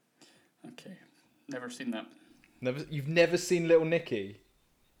Never seen that. You've never seen Little Nicky?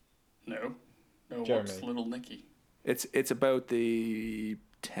 No. No, Jeremy. what's Little Nicky? It's about the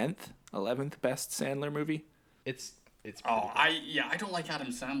 10th, 11th best Sandler movie. It's Oh, I don't like Adam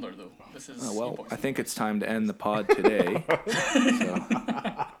Sandler though. This is I think it's time to end the pod today. So.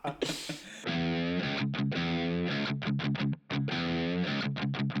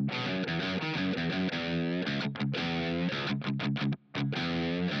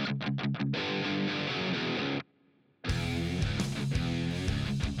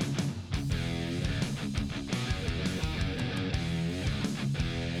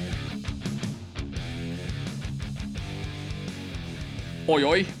 Oi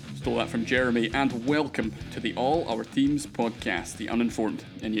oi, stole that from Jeremy, and welcome to the All Our Teams podcast, the uninformed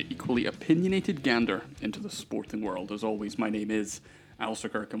and yet equally opinionated gander into the sporting world. As always, my name is Alistair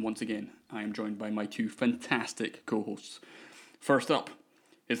Kirk, and once again, I am joined by my two fantastic co-hosts. First up,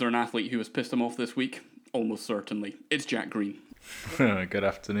 is there an athlete who has pissed him off this week? Almost certainly. It's Jack Green. Good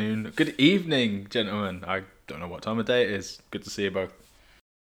afternoon. Good evening, gentlemen. I don't know what time of day it is. Good to see you both.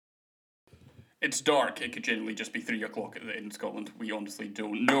 It's dark. It could generally just be 3 o'clock in Scotland. We honestly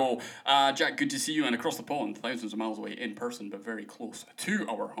don't know. Jack, good to see you. And across the pond, thousands of miles away in person, but very close to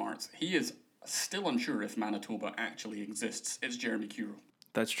our hearts, he is still unsure if Manitoba actually exists. It's Jeremy Curo.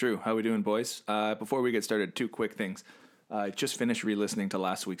 That's true. How we doing, boys? Before we get started, two quick things. I just finished re-listening to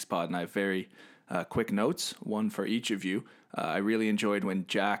last week's pod, and I have very quick notes, one for each of you. I really enjoyed when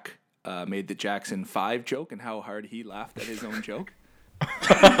Jack made the Jackson 5 joke and how hard he laughed at his own joke.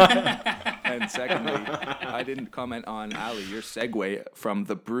 And secondly, I didn't comment on Ali. Your segue from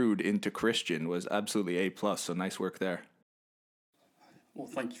the Brood into Christian was absolutely A+, so nice work there. Well,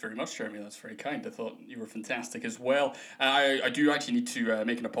 thank you very much, Jeremy. That's very kind. I thought you were fantastic as well. I do actually need to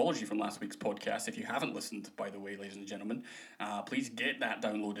make an apology from last week's podcast. If you haven't listened, by the way, ladies and gentlemen, please get that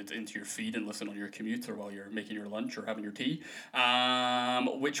downloaded into your feed and listen on your commute or while you're making your lunch or having your tea.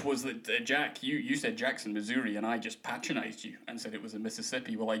 Which was that, Jack, you said Jackson, Missouri, and I just patronized you and said it was in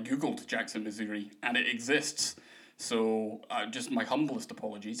Mississippi. Well, I Googled Jackson, Missouri, and it exists. So just my humblest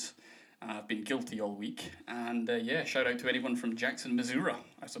apologies. I've been guilty all week, and shout out to anyone from Jackson, Missouri,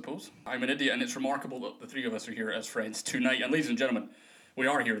 I suppose. I'm an idiot, and it's remarkable that the three of us are here as friends tonight. And ladies and gentlemen, we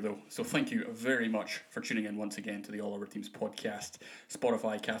are here though, so thank you very much for tuning in once again to the All Our Teams podcast.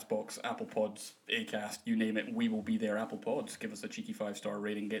 Spotify, CastBox, Apple Pods, Acast, you name it, we will be there. Apple Pods, give us a cheeky 5-star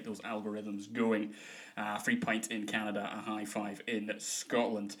rating, get those algorithms going. Free pint in Canada, a high five in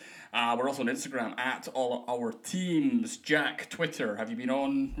Scotland. We're also on Instagram at All Our Teams. Jack, Twitter, have you been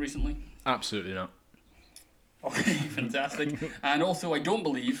on recently? Absolutely not. Okay, fantastic. And also, I don't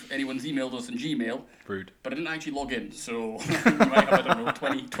believe anyone's emailed us in Gmail. Rude. But I didn't actually log in, so you might have, I don't know,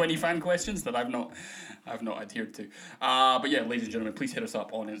 20 fan questions that I've not adhered to. But yeah, ladies and gentlemen, please hit us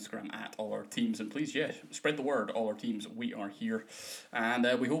up on Instagram at All Our Teams, and please, spread the word. All Our Teams, we are here, and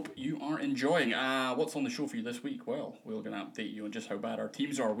we hope you are enjoying. What's on the show for you this week? Well, we're going to update you on just how bad our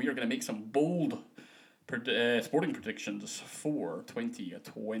teams are. We are going to make some bold sporting predictions for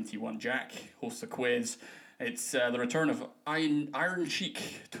 2021. Jack hosts a quiz. It's the return of Iron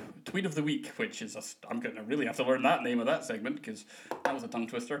Sheik Tweet of the Week, which is I'm going to really have to learn that name of that segment because that was a tongue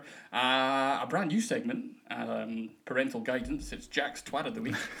twister. A brand new segment, parental guidance. It's Jack's Twat of the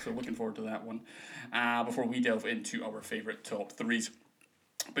Week, so looking forward to that one. Before we delve into our favourite top threes.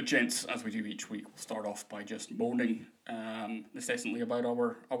 But gents, as we do each week, we'll start off by just moaning incessantly about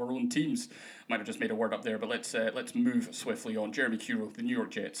our own teams. Might have just made a word up there, but let's move swiftly on. Jeremy Curo, the New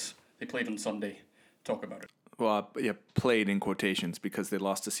York Jets. They played on Sunday. Talk about it. Well, played in quotations because they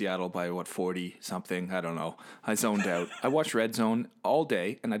lost to Seattle by 40-something. I don't know. I zoned out. I watched Red Zone all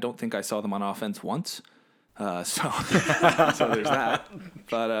day, and I don't think I saw them on offense once. So there's that.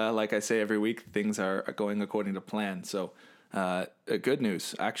 But like I say every week, things are going according to plan. So good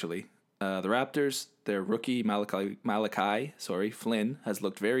news, actually. The Raptors, their rookie Malachi Flynn has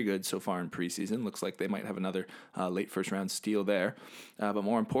looked very good so far in preseason. Looks like they might have another late first-round steal there. But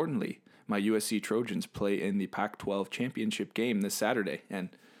more importantly, my USC Trojans play in the Pac-12 championship game this Saturday. And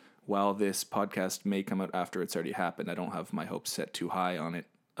while this podcast may come out after it's already happened, I don't have my hopes set too high on it.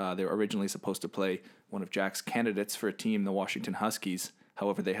 They were originally supposed to play one of Jack's candidates for a team, the Washington Huskies.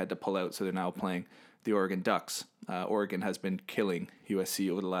 However, they had to pull out, so they're now playing the Oregon Ducks. Oregon has been killing USC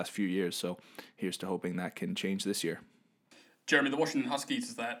over the last few years, so here's to hoping that can change this year. Jeremy, the Washington Huskies,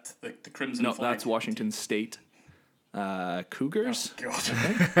 is that the Crimson No, flag? that's Washington State Cougars. Oh,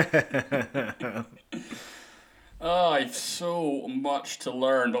 God. I've so much to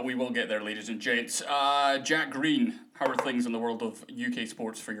learn, but we will get there, ladies and gents. Jack Green, how are things in the world of UK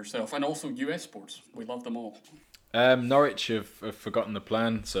sports for yourself, and also US sports? We love them all. Norwich have forgotten the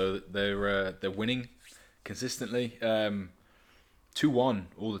plan, so they're winning consistently. 2-1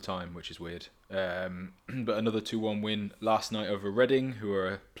 all the time, which is weird. But another 2-1 win last night over Reading, who are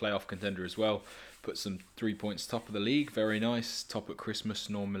a playoff contender as well. Put some 3 points top of the league. Very nice. Top at Christmas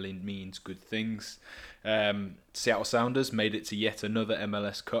normally means good things. Seattle Sounders made it to yet another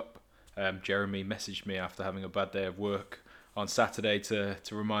MLS Cup. Jeremy messaged me after having a bad day of work on Saturday to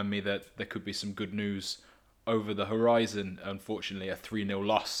remind me that there could be some good news over the horizon. Unfortunately, a 3-0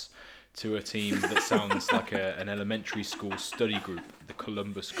 loss to a team that sounds like an elementary school study group, the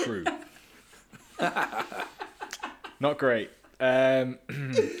Columbus Crew. Not great.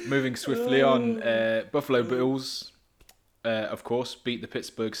 Moving swiftly on, Buffalo Bills, of course, beat the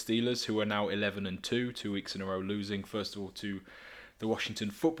Pittsburgh Steelers, who are now 11-2, 2 weeks in a row losing. First of all, to the Washington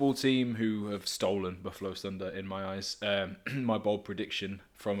football team, who have stolen Buffalo's thunder in my eyes. My bold prediction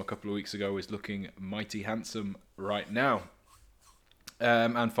from a couple of weeks ago is looking mighty handsome right now.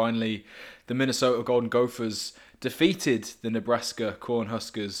 And finally, the Minnesota Golden Gophers defeated the Nebraska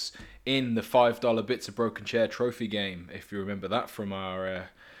Cornhuskers in the $5 Bits of Broken Chair trophy game, if you remember that from our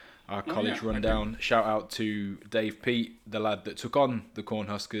college rundown. Shout out to Dave Pete, the lad that took on the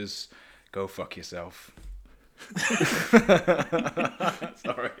Cornhuskers. Go fuck yourself.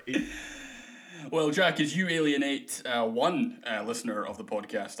 Sorry. Well, Jack, as you alienate one listener of the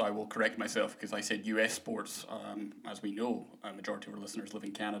podcast, I will correct myself because I said US sports. As we know, a majority of our listeners live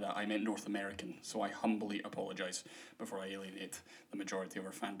in Canada. I meant North American, so I humbly apologise before I alienate the majority of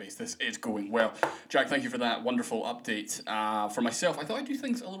our fan base. This is going well. Jack, thank you for that wonderful update. For myself, I thought I'd do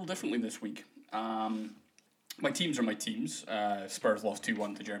things a little differently this week. My teams are my teams. Spurs lost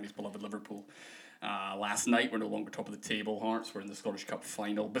 2-1 to Jeremy's beloved Liverpool. Last night, we're no longer top of the table. Hearts were in the Scottish Cup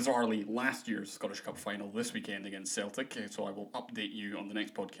final. Bizarrely, last year's Scottish Cup final this weekend against Celtic. So I will update you on the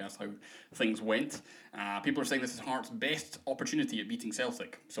next podcast how things went. People are saying this is Hearts' best opportunity at beating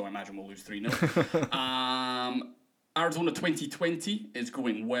Celtic. So I imagine we'll lose 3-0. Arizona 2020 is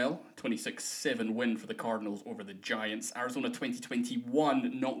going well. 26-7 win for the Cardinals over the Giants. Arizona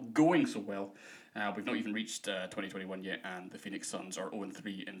 2021 not going so well. We've not even reached 2021 yet, and the Phoenix Suns are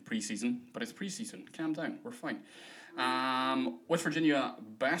 0-3 in preseason. But it's preseason. Calm down. We're fine. West Virginia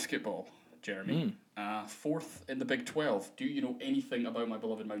basketball, Jeremy. Fourth in the Big 12. Do you know anything about my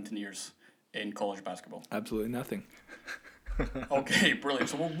beloved Mountaineers in college basketball? Absolutely nothing. Okay, brilliant.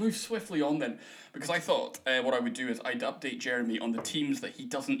 So we'll move swiftly on then, because I thought what I would do is I'd update Jeremy on the teams that he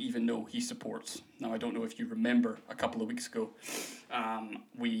doesn't even know he supports. Now, I don't know if you remember a couple of weeks ago,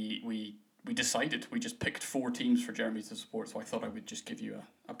 we decided, we just picked 4 teams for Jeremy to support, so I thought I would just give you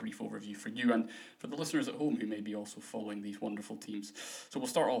a brief overview for you and for the listeners at home who may be also following these wonderful teams. So we'll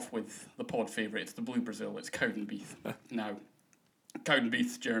start off with the pod favourite. It's the Blue Brazil. It's Cowdenbeath. Now,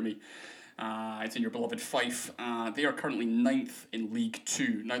 Cowdenbeath, Jeremy, it's in your beloved Fife. They are currently 9th in League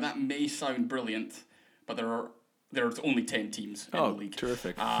 2. Now, that may sound brilliant, but there's only 10 teams in the league.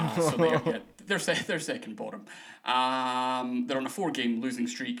 Terrific. So they're second bottom. They're on a 4-game losing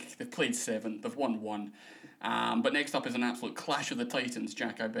streak. They've played 7. They've won 1. But next up is an absolute clash of the Titans.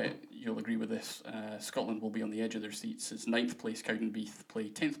 Jack, I bet you'll agree with this. Scotland will be on the edge of their seats. It's 9th place Cowdenbeath play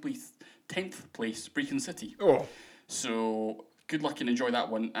 10th place Brecon City. Oh. So good luck and enjoy that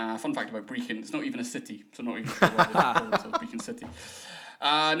one. Fun fact about Brecon, it's not even a city, so not even sure why they call it Brecon City.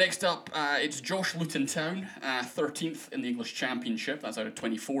 Next up, it's Josh Luton Town, 13th in the English Championship. That's out of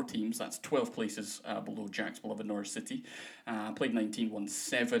 24 teams. That's 12 places below Jack's beloved Norwich City. Played 19, won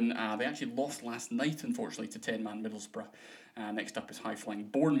 7. They actually lost last night, unfortunately, to 10-man Middlesbrough. Next up is high-flying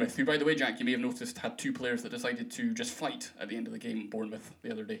Bournemouth, who, by the way, Jack, you may have noticed, had 2 players that decided to just fight at the end of the game, Bournemouth,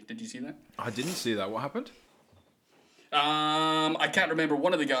 the other day. Did you see that? I didn't see that. What happened? I can't remember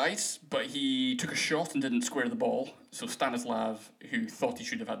one of the guys, but he took a shot and didn't square the ball. So Stanislav, who thought he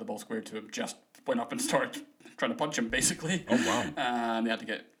should have had the ball squared to him, just went up and started trying to punch him, basically. Oh wow! And they had to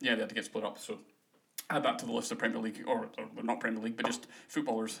get split up. So add that to the list of Premier League, or not Premier League, but just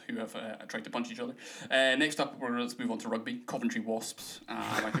footballers who have tried to punch each other. Next up, let's move on to rugby. Coventry Wasps.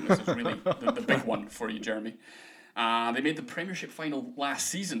 I think this is really the big one for you, Jeremy. They made the Premiership final last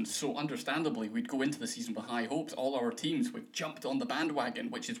season, so understandably we'd go into the season with high hopes. All our teams, we've jumped on the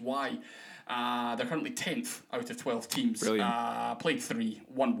bandwagon, which is why they're currently 10th out of 12 teams. Brilliant. Played 3,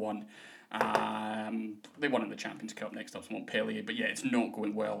 won 1. They won in the Champions Cup. Next up's Montpellier, but yeah, it's not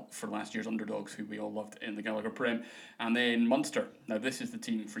going well for last year's underdogs, who we all loved in the Gallagher Prem. And then Munster. Now this is the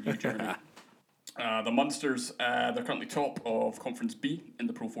team for you, Jeremy. The Munsters, they're currently top of Conference B in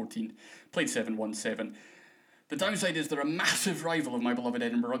the Pro 14. Played 7, won 7. The downside is they're a massive rival of my beloved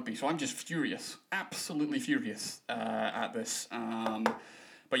Edinburgh Rugby, so I'm just furious, absolutely furious at this.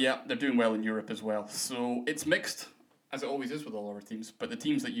 But yeah, they're doing well in Europe as well. So it's mixed, as it always is with all our teams. But the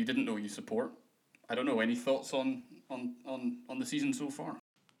teams that you didn't know you support, I don't know. Any thoughts on the season so far?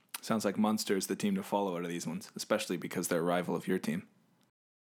 Sounds like Munster is the team to follow out of these ones, especially because they're a rival of your team.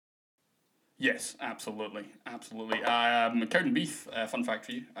 Yes, absolutely. Cowdenbeath, fun fact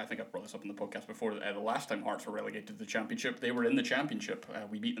for you, I think I've brought this up in the podcast before, the last time Hearts were relegated to the Championship, they were in the Championship.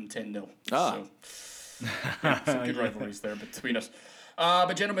 We beat them 10-0. So, yeah, some good rivalries there between us.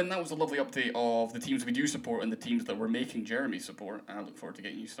 But gentlemen, that was a lovely update of the teams we do support and the teams that we're making Jeremy support. I look forward to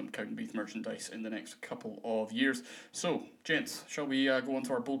getting you some Cowdenbeath merchandise in the next couple of years. So, gents, shall we go on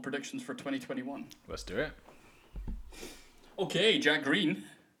to our bold predictions for 2021? Let's do it. Okay, Jack Green.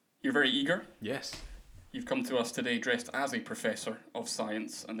 You're very eager. Yes. You've come to us today dressed as a professor of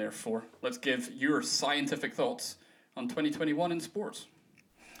science, and therefore, let's give your scientific thoughts on 2021 in sports.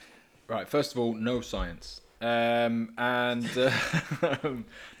 Right, first of all, no science. My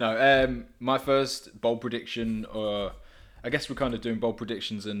first bold prediction, I guess we're kind of doing bold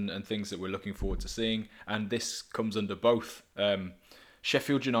predictions and things that we're looking forward to seeing, and this comes under both.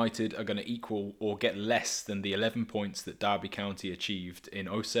 Sheffield United are going to equal or get less than the 11 points that Derby County achieved in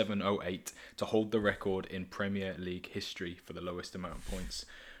 07-08 to hold the record in Premier League history for the lowest amount of points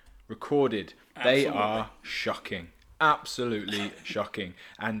recorded. Absolutely. They are shocking. Absolutely shocking.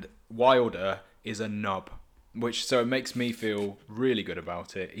 And Wilder is a knob, so it makes me feel really good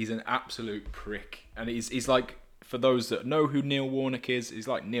about it. He's an absolute prick. And he's like, for those that know who Neil Warnock is, he's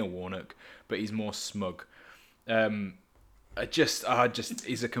like Neil Warnock, but he's more smug.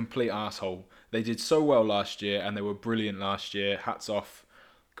 He's a complete asshole. They did so well last year, and they were brilliant last year. Hats off,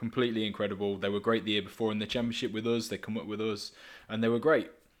 completely incredible. They were great the year before in the Championship with us. They come up with us, and they were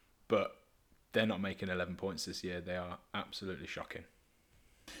great. But they're not making 11 points this year. They are absolutely shocking.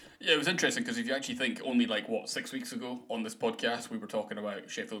 Yeah, it was interesting because if you actually think only 6 weeks ago on this podcast, we were talking about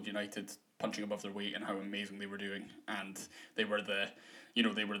Sheffield United punching above their weight and how amazing they were doing, and they were the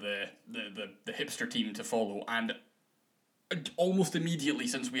hipster team to follow. And almost immediately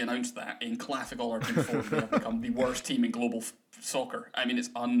since we announced that, in classic All Our Team form, they have become the worst team in global soccer. I mean, it's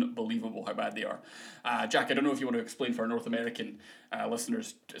unbelievable how bad they are. Jack, I don't know if you want to explain for our North American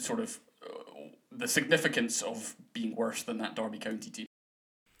listeners sort of the significance of being worse than that Derby County team.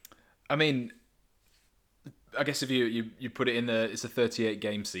 I mean, I guess if you put it in it's a 38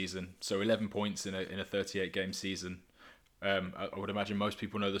 game season, so 11 points in a 38 game season. I would imagine most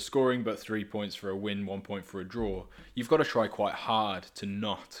people know the scoring, but 3 points for a win, 1 point for a draw. You've got to try quite hard to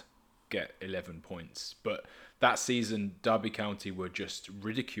not get 11 points. But that season, Derby County were just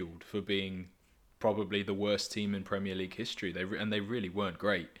ridiculed for being probably the worst team in Premier League history. They really weren't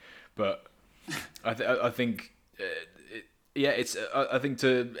great. But I think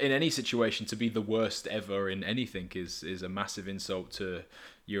in any situation to be the worst ever in anything is a massive insult to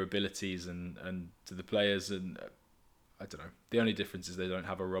your abilities and to the players. And I don't know. The only difference is they don't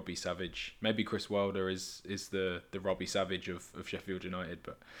have a Robbie Savage. Maybe Chris Wilder is the Robbie Savage of Sheffield United.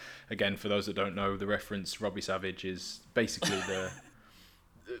 But again, for those that don't know the reference, Robbie Savage is basically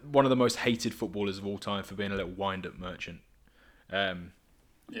one of the most hated footballers of all time for being a little wind-up merchant.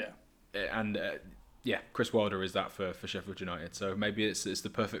 Chris Wilder is that for Sheffield United. So maybe it's the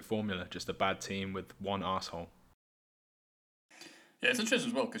perfect formula, just a bad team with one arsehole. Yeah, it's interesting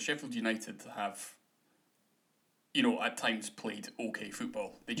as well because Sheffield United have, at times played okay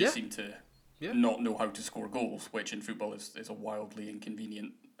football. They just seem to not know how to score goals, which in football is a wildly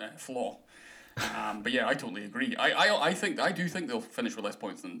inconvenient flaw. But yeah, I totally agree. I do think they'll finish with less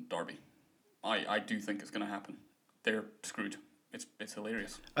points than Derby. I do think it's going to happen. They're screwed. It's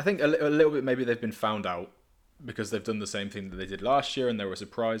hilarious. I think a little bit maybe they've been found out because they've done the same thing that they did last year, and they were a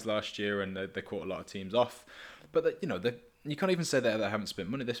surprise last year, and they caught a lot of teams off. But you can't even say that they haven't spent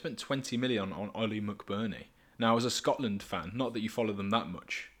money. They spent 20 million on Ollie McBurney. Now, as a Scotland fan, not that you follow them that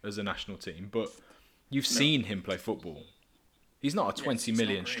much as a national team, but you've seen him play football. He's not a 20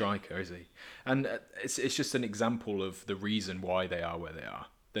 million striker, is he? And it's just an example of the reason why they are where they are.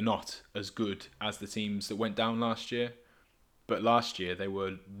 They're not as good as the teams that went down last year. But last year they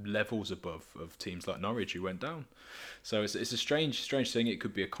were levels above of teams like Norwich who went down. So it's a strange thing. It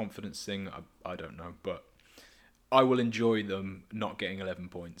could be a confidence thing. I don't know. But I will enjoy them not getting 11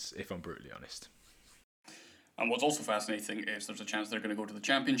 points, if I'm brutally honest. And what's also fascinating is there's a chance they're going to go to the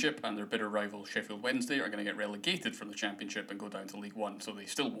Championship, and their bitter rival Sheffield Wednesday are going to get relegated from the Championship and go down to League One. So they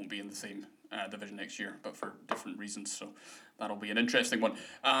still won't be in the same division next year, but for different reasons. So that'll be an interesting one.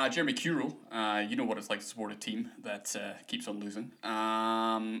 Jeremy Curo, you know what it's like to support a team that keeps on losing.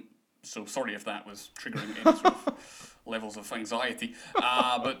 So sorry if that was triggering any sort of levels of anxiety.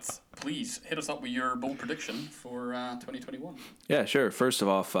 But please hit us up with your bold prediction for 2021. Yeah, sure. First of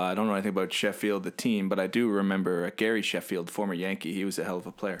all, I don't know anything about Sheffield, the team, but I do remember Gary Sheffield, former Yankee. He was a hell of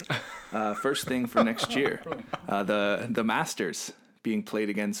a player. First thing for next year, the Masters being played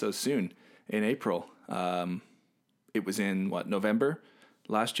again so soon in April. It was in, November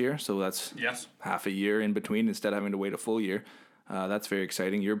last year? So that's half a year in between instead of having to wait a full year. That's very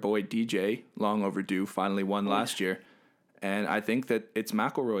exciting. Your boy DJ, long overdue, finally won last year. And I think that it's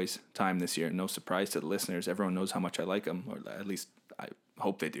McIlroy's time this year. No surprise to the listeners. Everyone knows how much I like him, or at least I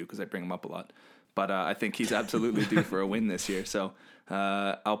hope they do because I bring him up a lot. But I think he's absolutely due for a win this year. So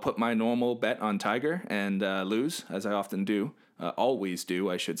I'll put my normal bet on Tiger and lose, as I often do. Always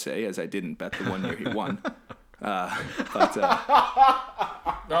do, I should say, as I didn't bet the 1 year he won.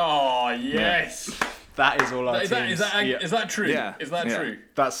 Oh, yes. Yeah. That is all our Is that true? Yeah. Is that true?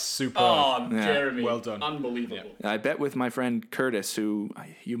 That's super. Oh, Jeremy. Well done. Unbelievable. I bet with my friend Curtis, who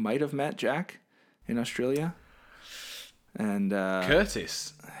you might have met, Jack, in Australia. And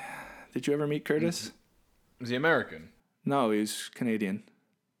Curtis. Did you ever meet Curtis? Was he American? No, he's Canadian.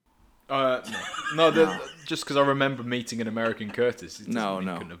 No, just because I remember meeting an American Curtis. It No.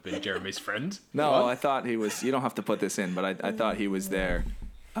 couldn't have been Jeremy's friend. No, What? I thought he was. You don't have to put this in, but I thought he was there.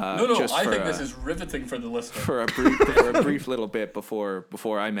 No, just I for think this is riveting for the listener. for a brief little bit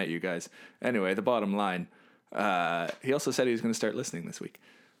before I met you guys. Anyway, the bottom line. He also said he was going to start listening this week.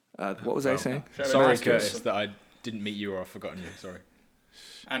 What was I saying? Sorry, Masters. Curtis, that I didn't meet you or I've forgotten you. Sorry.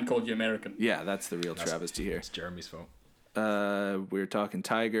 And called you American. Yeah, that's the real travesty here. It's Jeremy's fault. We're talking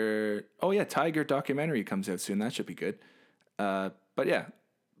Tiger. Oh yeah, Tiger documentary comes out soon. That should be good. But yeah,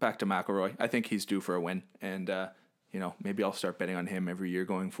 back to McIlroy. I think he's due for a win, and maybe I'll start betting on him every year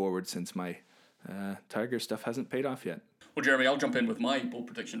going forward since my Tiger stuff hasn't paid off yet. Well, Jeremy, I'll jump in with my bold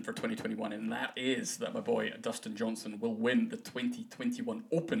prediction for 2021, and that is that my boy Dustin Johnson will win the 2021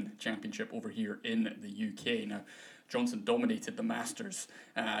 Open Championship over here in the UK. Now, Johnson dominated the Masters,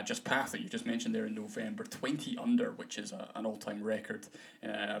 just past that you just mentioned there in November, 20 under, which is an all-time record.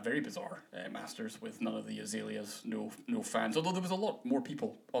 A very bizarre Masters with none of the azaleas, no fans. Although there was a lot more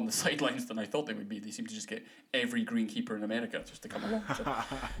people on the sidelines than I thought they would be. They seemed to just get every greenkeeper in America just to come along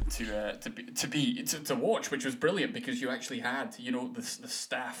to watch, which was brilliant because you actually had the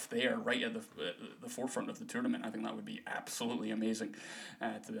staff there right at the forefront of the tournament. I think that would be absolutely amazing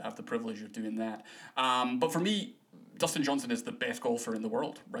to have the privilege of doing that. But for me, Dustin Johnson is the best golfer in the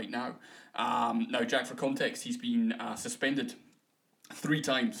world right now. Now, Jack, for context, he's been suspended 3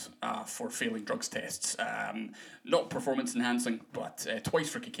 times for failing drugs tests. Not performance enhancing, but twice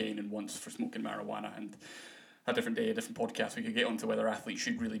for cocaine and once for smoking marijuana. And a different day, a different podcast, we could get onto whether athletes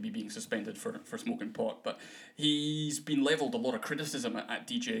should really be being suspended for smoking pot. But he's been levelled a lot of criticism at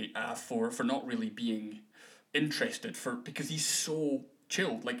DJ for not really being interested because he's so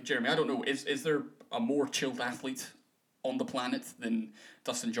chilled. Like, Jeremy, I don't know, is there a more chilled athlete on the planet than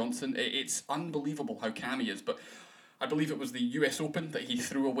Dustin Johnson? It's unbelievable how calm he is, but I believe it was the US Open that he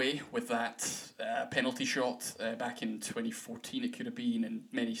threw away with that penalty shot back in 2014 it could have been, and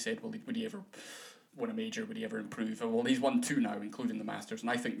many said, well, would he ever win a major, would he ever improve? Well, he's won 2 now, including the Masters, and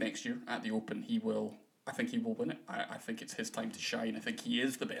I think next year at the Open he will win it. I think it's his time to shine. I think he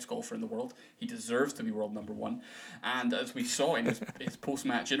is the best golfer in the world. He deserves to be world number 1, and as we saw in his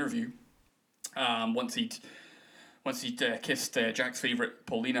post-match interview, once he'd kissed Jack's favourite,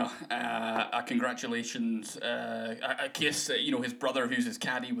 Paulina, congratulations, a kiss. His brother, who's his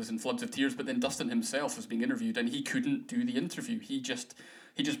caddy, was in floods of tears, but then Dustin himself was being interviewed, and he couldn't do the interview. He just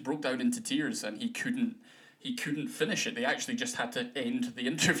broke down into tears, and he couldn't finish it. They actually just had to end the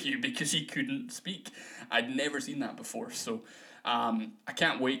interview because he couldn't speak. I'd never seen that before, so I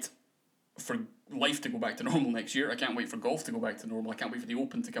can't wait for life to go back to normal next year. I can't wait for golf to go back to normal. I can't wait for the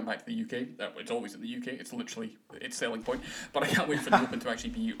Open to come back to the UK. It's always in the UK. It's literally its selling point. But I can't wait for the Open to actually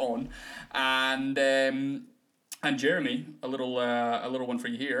be on. And Jeremy, a little one for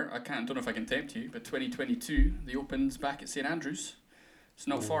you here. Don't know if I can tempt you, but 2022, the Open's back at St Andrews. It's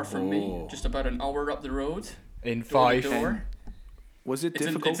not far from me. Just about an hour up the road. In Fife. Was it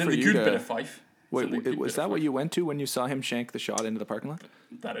difficult it's in for the you good to... bit of Fife. Wait, was that what you went to when you saw him shank the shot into the parking lot?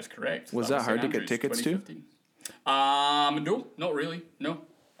 That is correct. Was that hard to get tickets to? No, not really. No.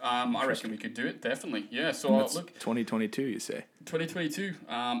 I reckon we could do it, definitely. Yeah, so look. 2022, you say? 2022.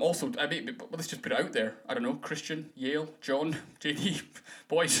 Also, let's just put it out there. I don't know, Christian, Yale, John, JD,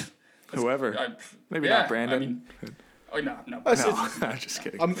 boys. Whoever. Maybe not Brandon. No. No, just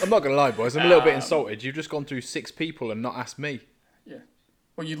kidding. I'm not going to lie, boys. I'm a little bit insulted. You've just gone through 6 people and not asked me. Yeah.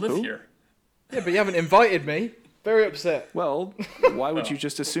 Well, you live here. Yeah, but you haven't invited me. Very upset. Well, why would you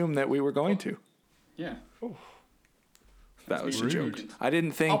just assume that we were going to? Yeah. That was a rude. joke. I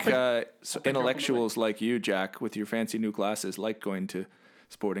didn't I'll think pick you up on the intellectuals like you, Jack, with your fancy new glasses, like going to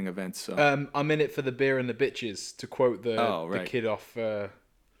sporting events. So I'm in it for the beer and the bitches, to quote the right. kid off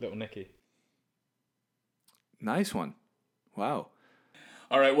Little Nicky. nice one. Wow.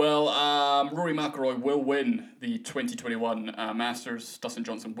 All right, well, Rory McIlroy will win the 2021 Masters. Dustin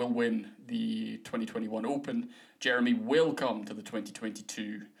Johnson will win the 2021 Open. Jeremy will come to the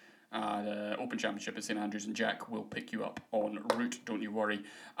 2022 Open Championship at St Andrews, and Jack will pick you up en route, don't you worry.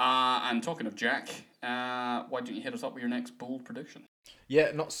 And talking of Jack, why don't you hit us up with your next bold prediction?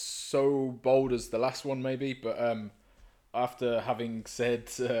 Yeah, not so bold as the last one, maybe, but after having said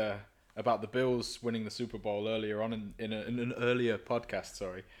about the Bills winning the Super Bowl earlier on in an earlier podcast,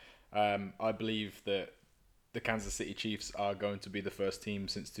 I believe that the Kansas City Chiefs are going to be the first team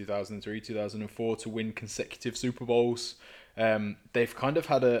since 2003, 2004 to win consecutive Super Bowls. They've kind of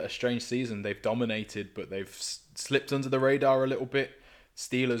had a strange season. They've dominated, but they've slipped under the radar a little bit.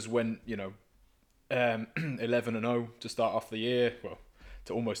 Steelers went, 11-0 to start off the year. Well,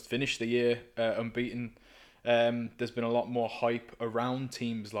 to almost finish the year unbeaten. There's been a lot more hype around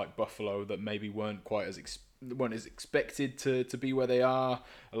teams like Buffalo that maybe weren't as expected to be where they are.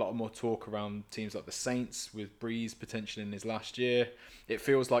 A lot more talk around teams like the Saints with Breeze potentially in his last year. It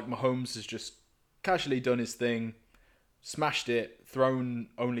feels like Mahomes has just casually done his thing, smashed it, thrown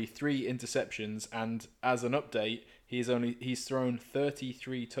only 3 interceptions, and as an update, he's thrown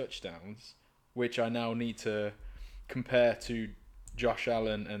 33 touchdowns, which I now need to compare to Josh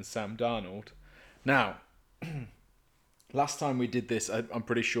Allen and Sam Darnold. Now, last time we did this, I'm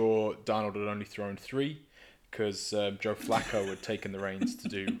pretty sure Darnold had only thrown 3 because Joe Flacco had taken the reins to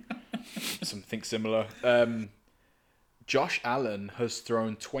do something similar. Josh Allen has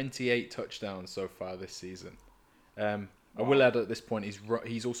thrown 28 touchdowns so far this season. I will add at this point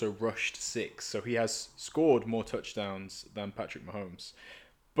he's also rushed 6, so he has scored more touchdowns than Patrick Mahomes.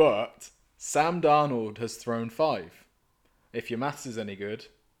 But Sam Darnold has thrown 5. If your maths is any good,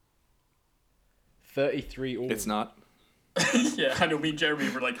 33 all. It's not. Yeah, I know me and Jeremy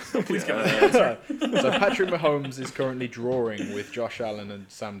were like, oh, please give us the answer. So Patrick Mahomes is currently drawing with Josh Allen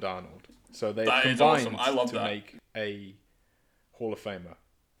and Sam Darnold. So they've That is combined awesome. I love to that. make a Hall of Famer,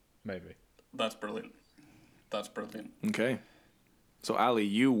 maybe. That's brilliant. That's brilliant. Okay. So, Ali,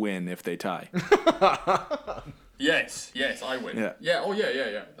 you win if they tie. Yes, I win. Yeah.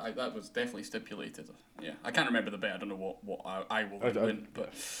 Yeah, that was definitely stipulated. Yeah, I can't remember the bet. I don't know what I will win,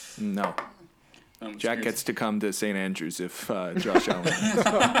 but No. that was Jack good. gets to come to St. Andrews if Josh Allen.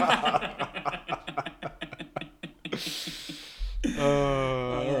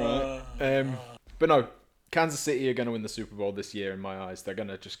 All right. But no, Kansas City are going to win the Super Bowl this year in my eyes. They're going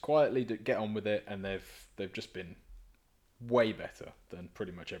to just quietly get on with it, and they've just been way better than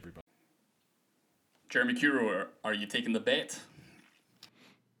pretty much everybody. Jeremy Curo, are you taking the bet?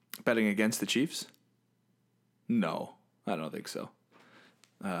 Betting against the Chiefs? No, I don't think so.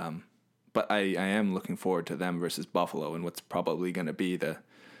 But I am looking forward to them versus Buffalo and what's probably going to be the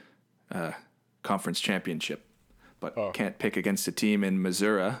conference championship. But can't pick against a team in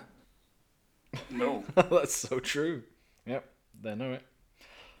Missouri. No. That's so true. Yep, they know it.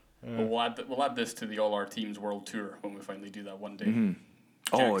 But we'll add this to the All Our Teams World Tour when we finally do that one day. Mm-hmm.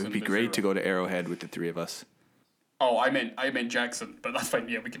 Oh, Jackson, it'd be Missouri. great to go to Arrowhead with the 3 of us. Oh, I meant Jackson, but that's fine.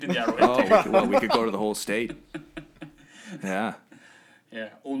 Yeah, we could do the Arrowhead thing. We could go to the whole state. Yeah. Yeah,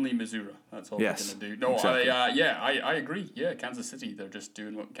 only Missouri. That's all Yes, we're gonna do. No, exactly. I agree. Yeah, Kansas City, they're just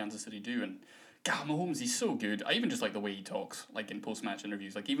doing what Kansas City do, and God, Mahomes, he's so good. I even just like the way he talks, like in post-match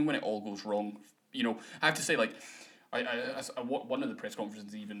interviews. Like even when it all goes wrong, I have to say, like, I one of the press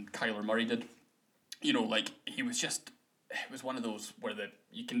conferences even Kyler Murray did. Like he was just. It was one of those where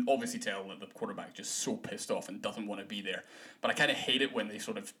you can obviously tell that the quarterback just so pissed off and doesn't want to be there. But I kind of hate it when they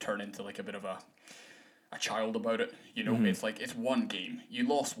sort of turn into like a bit of a child about it. It's like it's one game. You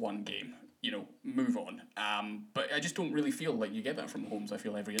lost one game. Move on. But I just don't really feel like you get that from Holmes. I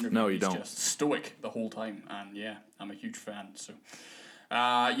feel every interview No, you he's don't. just stoic the whole time. And yeah, I'm a huge fan. So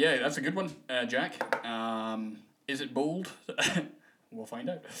yeah, that's a good one, Jack. Is it bold? We'll find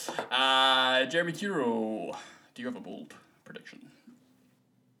out. Jeremy Curo, do you have a bold prediction?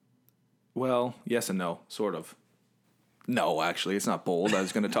 Well, yes and no, sort of. No, actually, it's not bold. I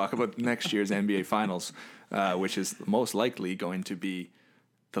was going to talk about next year's NBA Finals, which is most likely going to be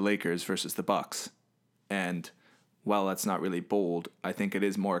the Lakers versus the Bucks. And while that's not really bold, I think it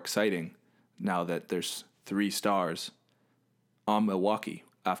is more exciting now that there's 3 stars on Milwaukee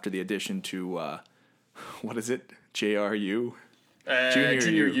after the addition to, what is it? JRU?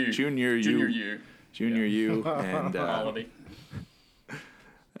 Junior U. Junior U. Junior U, and Quality.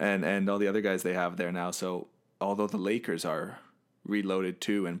 and all the other guys they have there now. So although the Lakers are reloaded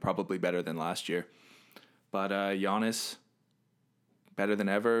too and probably better than last year, but Giannis better than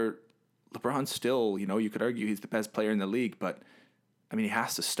ever. LeBron still, you could argue he's the best player in the league, but I mean, he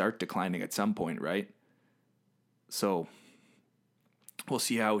has to start declining at some point, right? So we'll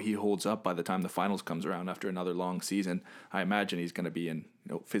see how he holds up by the time the finals comes around after another long season. I imagine he's going to be in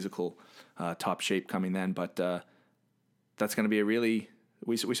physical top shape coming then, but that's going to be a really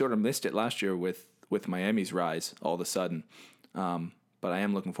we sort of missed it last year with Miami's rise all of a sudden. But I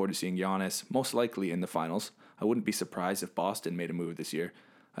am looking forward to seeing Giannis most likely in the finals. I wouldn't be surprised if Boston made a move this year.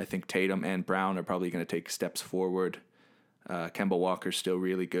 I think Tatum and Brown are probably going to take steps forward. Kemba Walker's still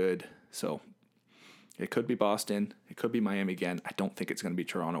really good, so it could be Boston. It could be Miami again. I don't think it's going to be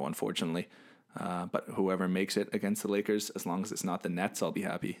Toronto, unfortunately. But whoever makes it against the Lakers, as long as it's not the Nets, I'll be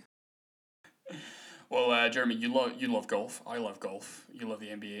happy. Well, Jeremy, you love golf. I love golf. You love the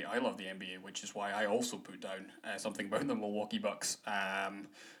NBA. I love the NBA, which is why I also put down something about the Milwaukee Bucks.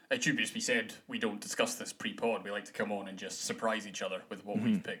 It should just be said, we don't discuss this pre-pod. We like to come on and just surprise each other with what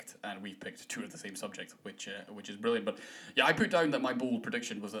we've picked, and we've picked two of the same subject, which is brilliant. But yeah, I put down that my bold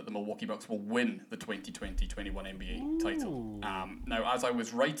prediction was that the Milwaukee Bucks will win the 2020-21 NBA title. Now, as I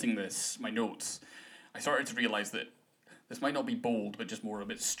was writing my notes, I started to realise that this might not be bold, but just more a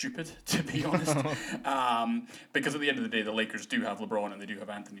bit stupid, to be honest. Because at the end of the day, the Lakers do have LeBron and they do have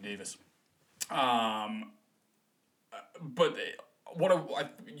Anthony Davis. But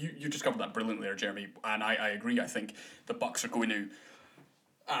you just covered that brilliantly there, Jeremy, and I agree. I think the Bucks are going to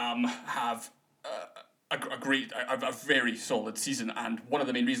have a very solid season, and one of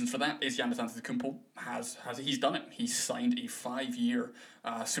the main reasons for that is Giannis Antetokounmpo he's done it. He's signed a 5-year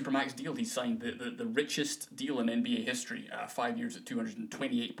Supermax deal. He's signed the richest deal in NBA history, 5 years at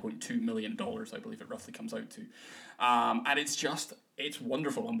 $228.2 million, I believe it roughly comes out to. And it's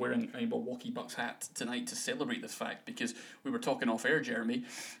wonderful. I'm wearing a Milwaukee Bucks hat tonight to celebrate this fact, because we were talking off air, Jeremy,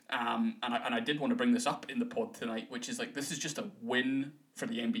 and I did want to bring this up in the pod tonight, which is like, this is just a win for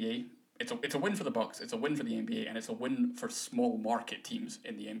the NBA. It's a win for the Bucks, it's a win for the NBA, and it's a win for small market teams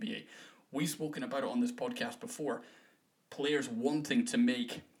in the NBA. We've spoken about it on this podcast before. Players wanting to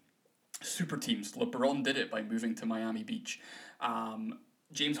make super teams. LeBron did it by moving to Miami Beach.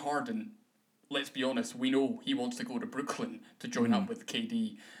 James Harden, let's be honest, we know he wants to go to Brooklyn to join up with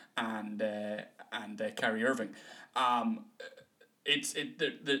KD and Kyrie Irving.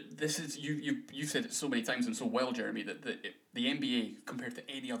 This is you've said it so many times and so well, Jeremy, that the NBA, compared to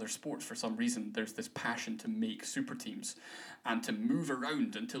any other sport, for some reason there's this passion to make super teams and to move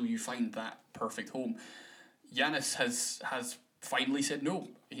around until you find that perfect home. Giannis has finally said no.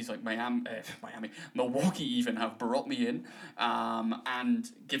 He's like, Milwaukee even have brought me in and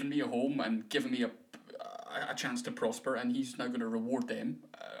given me a home and given me a chance to prosper, and he's now going to reward them.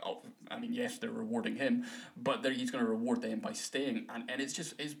 Yes, they're rewarding him, but he's going to reward them by staying, and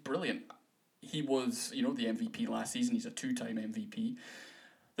it's brilliant. He was, the MVP last season. He's a 2-time MVP.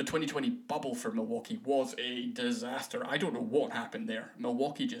 The 2020 bubble for Milwaukee was a disaster. I don't know what happened there.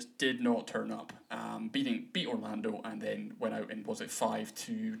 Milwaukee just did not turn up. Beat Orlando and then went out in, was it 5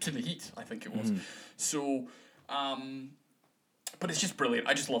 to the Heat, I think it was. So, but it's just brilliant.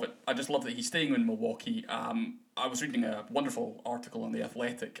 I just love it. I just love that he's staying in Milwaukee. I was reading a wonderful article on The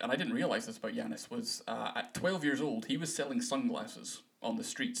Athletic, and I didn't realise this about Giannis, was at 12 years old, he was selling sunglasses on the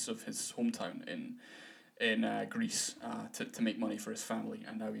streets of his hometown in Greece to make money for his family,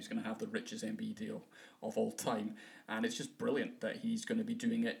 and now he's going to have the richest NBA deal of all time. And it's just brilliant that he's going to be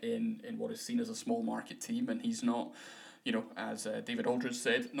doing it in what is seen as a small market team, and he's not, as David Aldridge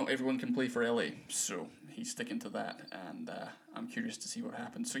said, not everyone can play for LA, so he's sticking to that, and I'm curious to see what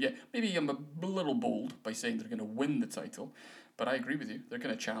happens. So yeah, maybe I'm a little bold by saying they're going to win the title, but I agree with you, they're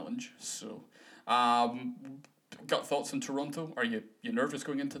going to challenge. So got thoughts on Toronto? Are you nervous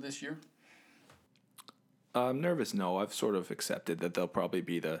going into this year? I'm nervous. No, I've sort of accepted that they'll probably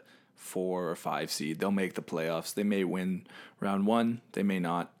be the 4 or 5 seed. They'll make the playoffs. They may win round 1. They may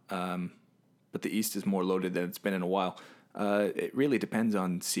not. But the East is more loaded than it's been in a while. It really depends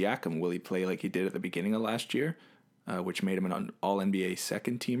on Siakam. Will he play like he did at the beginning of last year, which made him an All-NBA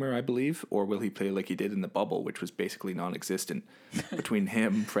second-teamer, I believe? Or will he play like he did in the bubble, which was basically non-existent? Between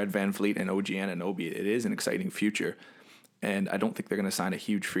him, Fred VanVleet, and OG Anunoby, it is an exciting future. And I don't think they're going to sign a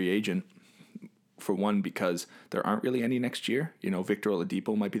huge free agent. For one, because there aren't really any next year. Victor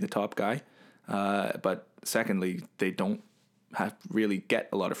Oladipo might be the top guy. But secondly, they don't really get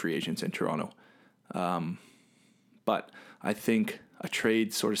a lot of free agents in Toronto. But I think a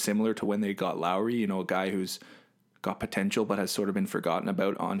trade sort of similar to when they got Lowry, a guy who's got potential but has sort of been forgotten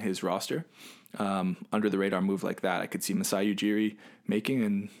about on his roster. Under the radar move like that, I could see Masai Ujiri making,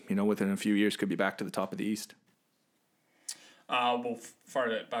 and within a few years could be back to the top of the East. We'll fire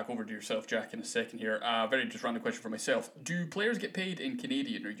it back over to yourself, Jack, in a second here. Very just random question for myself. Do players get paid in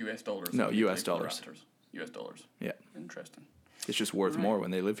Canadian or US dollars? No, US dollars. US dollars. Yeah. Interesting. It's just worth more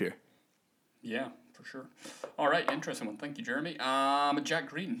when they live here. Yeah, for sure. All right, interesting one. Thank you, Jeremy. Jack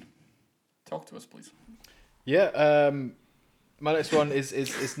Green, talk to us, please. Yeah, my next one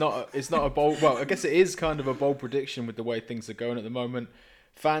is not a bold. Well, I guess it is kind of a bold prediction with the way things are going at the moment.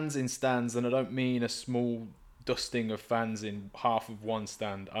 Fans in stands, and I don't mean a small dusting of fans in half of one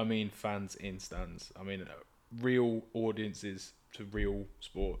stand. I mean fans in stands. I mean real audiences to real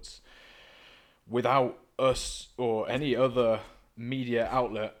sports. Without us or any other media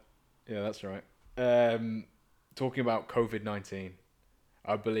outlet, yeah, that's right, talking about COVID-19,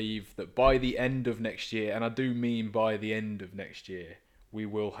 I believe that by the end of next year, and I do mean by the end of next year, we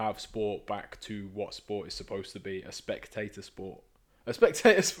will have sport back to what sport is supposed to be, a spectator sport. A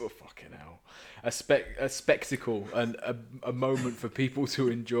spectator sport, fucking hell. A spectacle and a moment for people to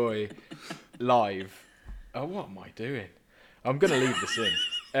enjoy live. Oh, what am I doing? I'm going to leave this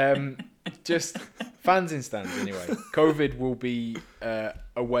in. Just fans in stands anyway. COVID will be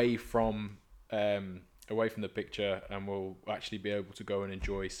away from the picture, and we'll actually be able to go and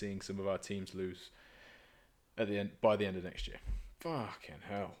enjoy seeing some of our teams lose by the end of next year. Fucking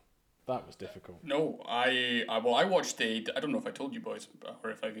hell. That was difficult. No, I watched I don't know if I told you boys,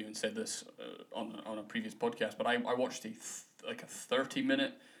 or if I've even said this on a previous podcast, but I watched a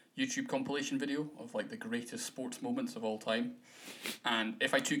 30-minute YouTube compilation video of like the greatest sports moments of all time. And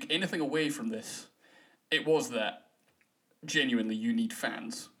if I took anything away from this, it was that genuinely you need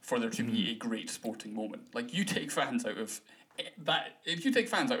fans for there to be a great sporting moment. Like, you take fans out of that, if you take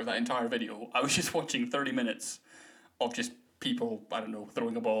fans out of that entire video, I was just watching 30 minutes of just people, I don't know,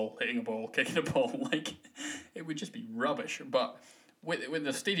 throwing a ball, hitting a ball, kicking a ball. Like, it would just be rubbish. But with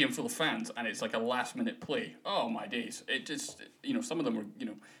the stadium full of fans and it's like a last minute play, oh my days. It just, some of them were,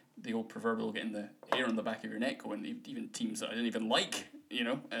 the old proverbial getting the hair on the back of your neck going, even teams that I didn't even like,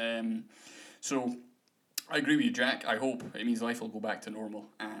 So I agree with you, Jack. I hope it means life will go back to normal.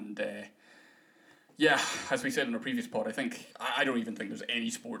 And as we said in our previous pod, I don't even think there's any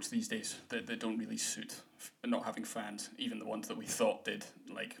sports these days that don't really suit not having fans. Even the ones that we thought did,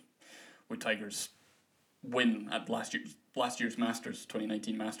 like would Tigers win at last year's Masters,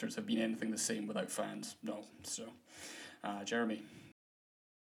 2019 Masters, have been anything the same without fans? No. So, Jeremy.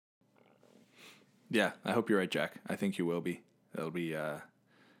 Yeah, I hope you're right, Jack. I think you will be. It'll be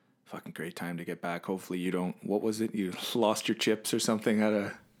fucking great time to get back. Hopefully you don't. What was it? You lost your chips or something at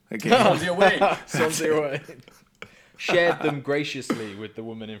a game. Swansea away. Shared them graciously with the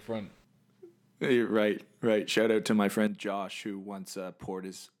woman in front. Right. Shout out to my friend Josh, who once poured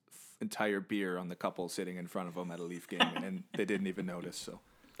his entire beer on the couple sitting in front of him at a Leaf game, and they didn't even notice. So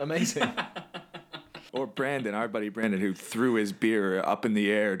amazing. Or Brandon, our buddy Brandon, who threw his beer up in the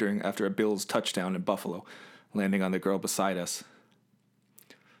air after a Bills touchdown in Buffalo, landing on the girl beside us.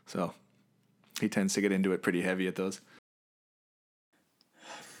 So he tends to get into it pretty heavy at those.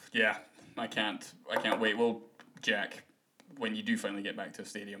 Yeah, I can't wait. Well, Jack, when you do finally get back to a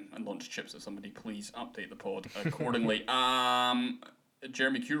stadium and launch chips at somebody, please update the pod accordingly.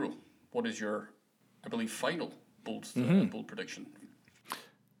 Jeremy Curel, what is your, I believe, final bold prediction?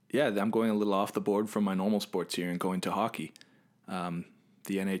 Yeah, I'm going a little off the board from my normal sports here and going to hockey. The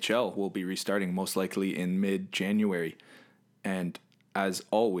NHL will be restarting most likely in mid-January. And as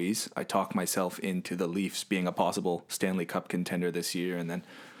always, I talk myself into the Leafs being a possible Stanley Cup contender this year. And then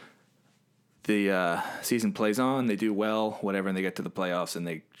the season plays on, they do well, whatever, and they get to the playoffs and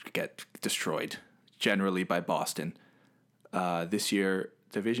they get destroyed, generally by Boston. This year,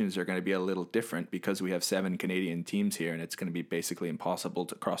 divisions are going to be a little different because we have 7 Canadian teams here, and it's going to be basically impossible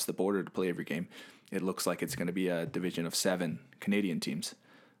to cross the border to play every game. It looks like it's going to be a division of 7 Canadian teams.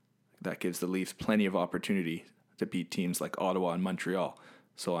 That gives the Leafs plenty of opportunity to beat teams like Ottawa and Montreal.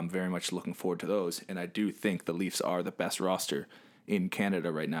 So I'm very much looking forward to those, and I do think the Leafs are the best roster in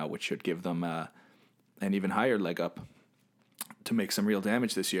Canada right now, which should give them an even higher leg up to make some real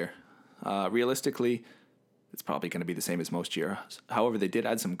damage this year. Realistically, it's probably going to be the same as most years. However, they did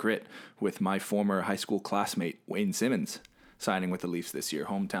add some grit with my former high school classmate, Wayne Simmons, signing with the Leafs this year,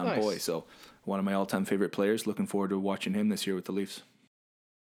 hometown boy. So one of my all-time favorite players. Looking forward to watching him this year with the Leafs.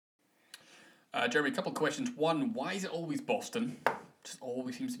 Jeremy, a couple of questions. One, why is it always Boston? Just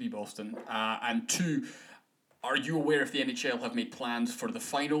always seems to be Boston. And 2, are you aware if the NHL have made plans for the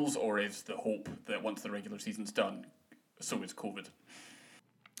finals, or is the hope that once the regular season's done, so is COVID?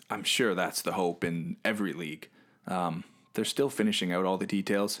 I'm sure that's the hope in every league. They're still finishing out all the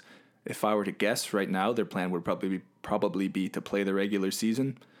details. If I were to guess right now, their plan would probably be to play the regular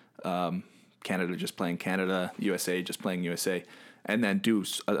season. Canada just playing Canada, USA just playing USA, and then do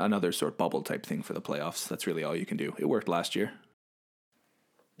another sort of bubble type thing for the playoffs. That's really all you can do. It worked last year.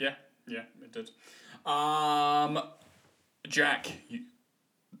 Yeah, it did. Jack,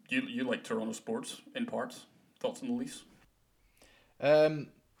 you like Toronto sports in parts. Thoughts on the Leafs?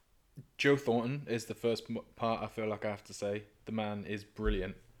 Joe Thornton is the first part I feel like I have to say. The man is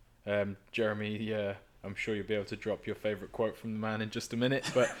brilliant. Jeremy, I'm sure you'll be able to drop your favourite quote from the man in just a minute,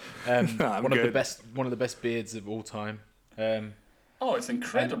 but one of the best beards of all time. It's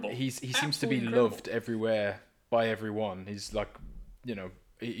incredible. He seems to be loved everywhere by everyone. He's like,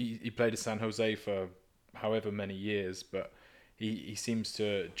 he played at San Jose for however many years, but he seems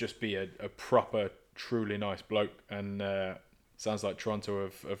to just be a proper, truly nice bloke, and sounds like Toronto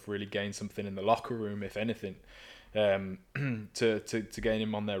have really gained something in the locker room, if anything, to gain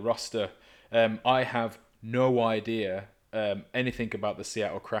him on their roster. I have no idea anything about the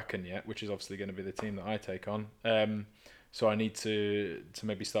Seattle Kraken yet, which is obviously going to be the team that I take on. So I need to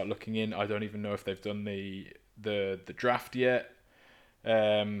maybe start looking in. I don't even know if they've done the draft yet.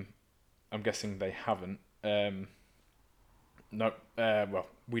 I'm guessing they haven't. No. Well,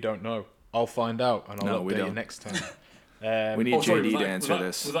 we don't know. I'll find out and I'll update you next time. We need JD to answer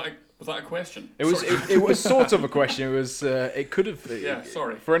this. Was that a question? It was sort of a question. It was. It could have. Yeah.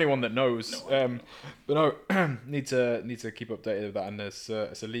 Sorry. For anyone that knows. But no. need to keep updated with that. And it's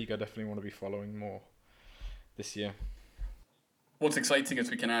a league I definitely want to be following more this year. What's exciting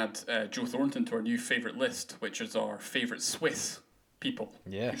is we can add Joe Thornton to our new favourite list, which is our favourite Swiss people.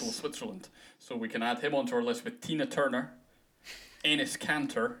 Yes. People of Switzerland. So we can add him onto our list with Tina Turner, Enes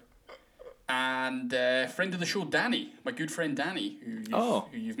Kanter, and friend of the show, Danny, my good friend Danny, who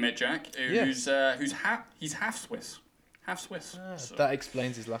you've met, Jack, who's half Swiss. So that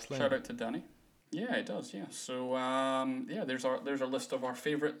explains his last name. Shout out to Danny. Yeah, it does. Yeah. So there's our list of our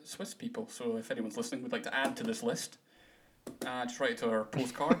favourite Swiss people. So if anyone's listening would like to add to this list, just write it to our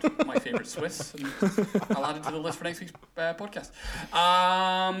postcard, my favourite Swiss, and I'll add it to the list for next week's podcast.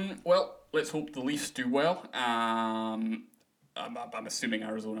 Well, let's hope the Leafs do well. I'm assuming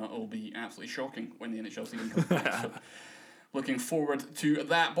Arizona will be absolutely shocking when the NHL season comes back. So looking forward to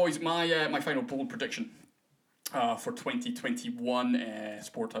that, boys. My final bold prediction for 2021,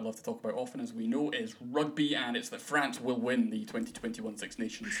 sport I love to talk about often, as we know, is rugby, and it's that France will win the 2021 Six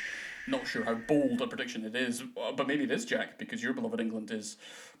Nations. Not sure how bold a prediction it is, but maybe it is, Jack, because your beloved England is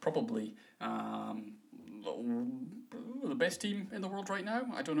probably the best team in the world right now.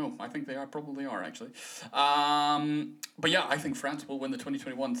 I don't know. I think they probably are, actually. But yeah, I think France will win the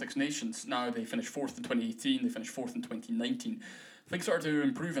 2021 Six Nations. Now, they finished 4th in 2018, they finished 4th in 2019. Things started to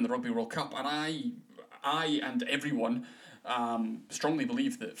improve in the Rugby World Cup, and I and everyone strongly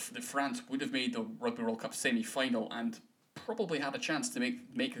believe that France would have made the Rugby World Cup semi-final and probably had a chance to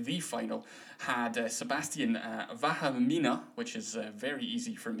make the final had Sebastian Vahaamina, which is very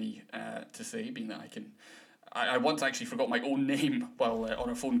easy for me to say, being that I once actually forgot my own name while on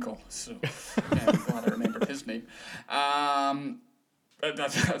a phone call, so I'm glad I remembered his name.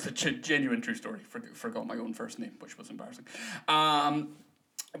 That's a genuine true story. Forgot my own first name, which was embarrassing.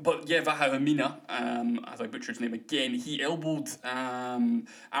 But yeah, Vahaamina, as I butchered his name again, he elbowed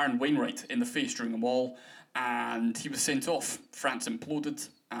Aaron Wainwright in the face during a maul, and he was sent off. France imploded,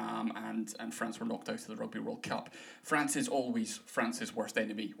 and France were knocked out of the Rugby World Cup. France is always France's worst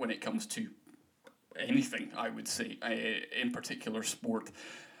enemy when it comes to anything, I would say, in particular sport.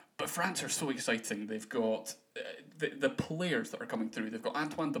 But France are so exciting. They've got the players that are coming through. They've got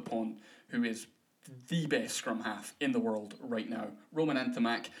Antoine Dupont, who is the best scrum half in the world right now. Roman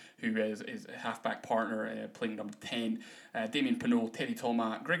Ntamack, who is a halfback partner, playing number 10. Damien Penault, Teddy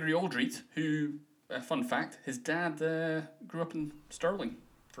Thomas, Gregory Aldred, who, fun fact, his dad grew up in Stirling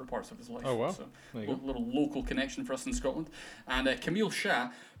for parts of his life. Oh, wow. So little local connection for us in Scotland. And Camille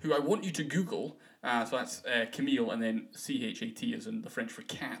Chat, who I want you to Google. So that's Camille and then C-H-A-T as in the French for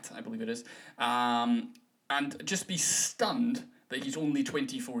cat, I believe it is. And just be stunned that he's only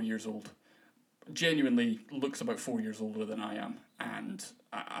 24 years old. Genuinely looks about 4 years older than I am, and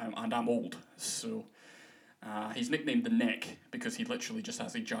I'm old. So he's nicknamed the Neck because he literally just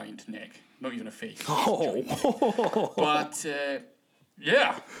has a giant neck, not even a face. Oh, but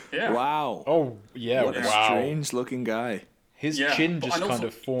yeah. Wow. Oh yeah, what a strange looking guy. His chin just kind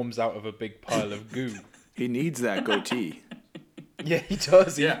of forms out of a big pile of goo. He needs that goatee. Yeah, he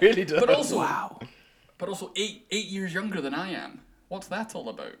does. He really does. But also, wow. But also 8 years younger than I am. What's that all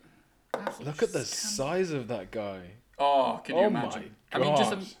about? Look at the size of that guy. Oh, can you imagine? My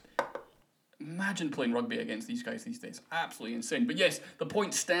gosh. Imagine playing rugby against these guys these days. Absolutely insane. But yes, the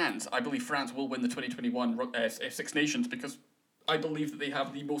point stands. I believe France will win the 2021 Six Nations because I believe that they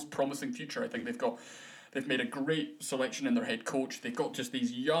have the most promising future. I think they've made a great selection in their head coach. They've got just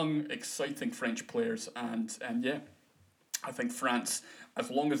these young, exciting French players, and yeah, I think France, as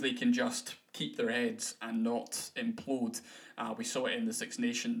long as they can just keep their heads and not implode. We saw it in the Six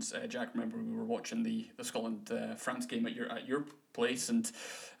Nations. Jack, remember we were watching the Scotland France game at your place, and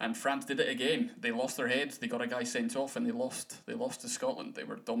France did it again. They lost their heads. They got a guy sent off, and they lost to Scotland. They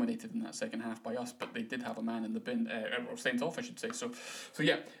were dominated in that second half by us, but they did have a man in the bin, or sent off, I should say. So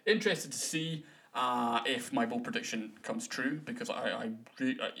yeah, interested to see if my bold prediction comes true, because I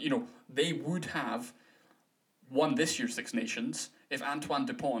they would have won this year's Six Nations if Antoine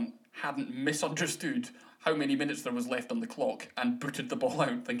Dupont hadn't misunderstood how many minutes there was left on the clock and booted the ball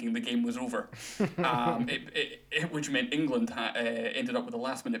out thinking the game was over. Which meant England ended up with a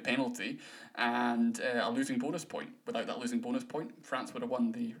last-minute penalty and a losing bonus point. Without that losing bonus point, France would have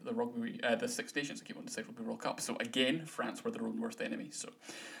won the Six Nations. I keep wanting to say Rugby World Cup. So again, France were their own worst enemy. So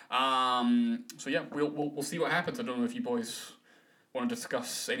yeah, we'll see what happens. I don't know if you boys want to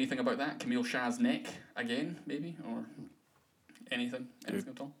discuss anything about that. Camille Shah's neck again, maybe, or anything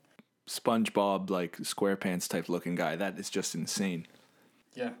at all. SpongeBob, like SquarePants type looking guy. That is just insane.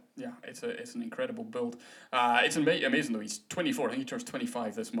 Yeah, it's an incredible build. It's amazing though. He's 24. I think he turns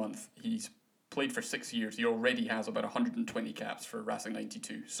 25 this month. He's played for 6 years. He already has about 120 caps for Racing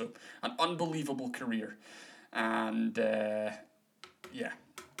 92. So an unbelievable career, and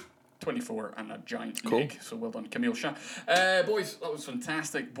 24 and a giant neck. So well done, Camille Shah. Boys, that was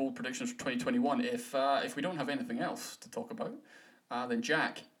fantastic. Bold predictions for 2021. If we don't have anything else to talk about, then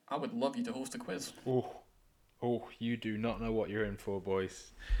Jack, I would love you to host a quiz. Oh, you do not know what you're in for,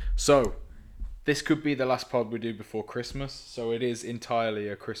 boys. So, this could be the last pod we do before Christmas, so it is entirely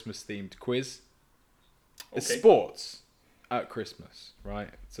a Christmas-themed quiz. It's sports at Christmas, right?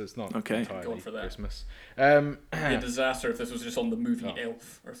 So it's not entirely going for that. Christmas. It'd be a disaster if this was just on the movie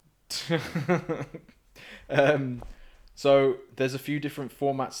Elf. So, there's a few different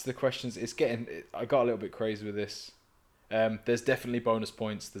formats to the questions. I got a little bit crazy with this. There's definitely bonus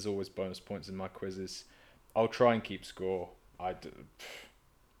points. There's always bonus points in my quizzes. I'll try and keep score. I'll give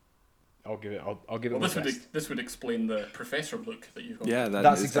it. I'll give it. Well, my best. This would explain the professor look that you've got. Yeah,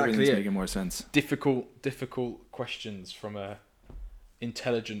 that's exactly it. Making more sense. Difficult questions from a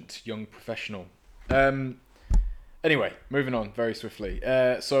intelligent young professional. Anyway, moving on very swiftly.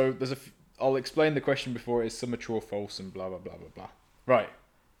 So I'll explain the question before it is some are true or false and blah blah blah blah blah. Right,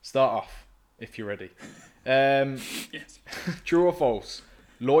 start off if you're ready. Yes. True or false?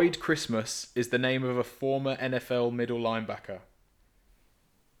 Lloyd Christmas is the name of a former NFL middle linebacker.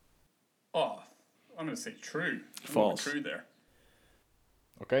 Oh, I'm going to say true. False. True there.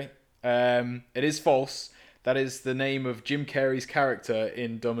 Okay. It is false. That is the name of Jim Carrey's character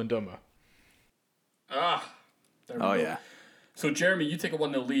in Dumb and Dumber. There we go. Yeah. So, Jeremy, you take a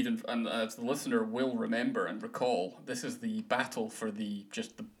 1-0 lead, and as the listener will remember and recall, this is the battle for the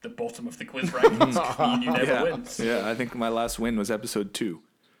bottom of the quiz rankings. You never wins. Yeah, I think my last win was episode 2.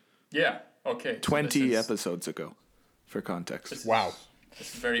 Yeah, okay. 20 episodes ago, for context. Wow.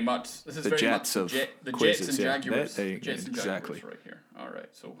 This is very much... The Jets of the quizzes, Jets and Jaguars. Jets and Jaguars right here. All right,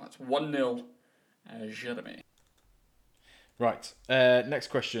 so that's 1-0, Jeremy. Right. Next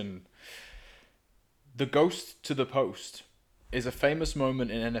question. The ghost to the post is a famous moment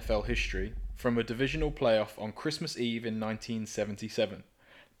in NFL history from a divisional playoff on Christmas Eve in 1977.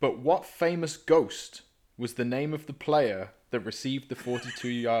 But what famous ghost was the name of the player that received the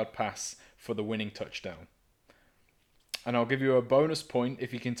 42-yard pass for the winning touchdown? And I'll give you a bonus point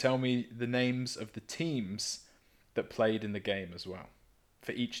if you can tell me the names of the teams that played in the game as well.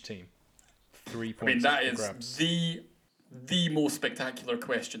 For each team. 3 points. I mean, that grabs. is the most spectacular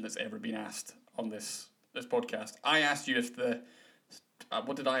question that's ever been asked on this podcast. I asked you if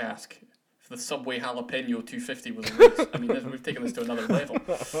what did I ask? If the Subway Jalapeno 250 was a race. I mean, we've taken this to another level.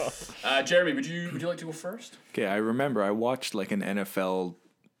 Jeremy, would you like to go first? Okay, I remember I watched like an NFL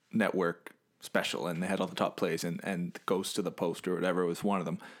Network special, and they had all the top plays, and Ghost to the Post or whatever was one of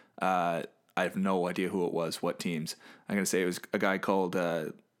them. I have no idea who it was, what teams. I'm going to say it was a guy called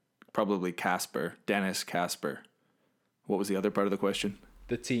probably Dennis Casper. What was the other part of the question?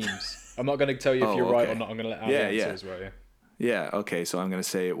 The teams. I'm not going to tell you if you're right or not. I'm going to let Andy answer as well. Yeah, okay. So I'm going to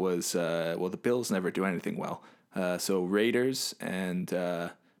say it was, the Bills never do anything well. So Raiders and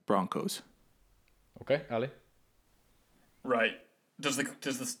Broncos. Okay, Ali? Right. Does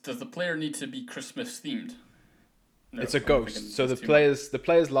the player need to be Christmas themed? No, it's a ghost. So the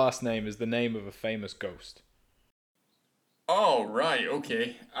player's last name is the name of a famous ghost. Oh, right,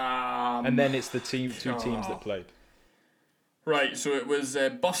 okay. And then it's the two teams that played. Right, so it was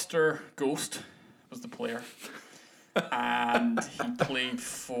Buster Ghost was the player. And he played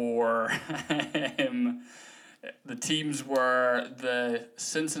for... the teams were the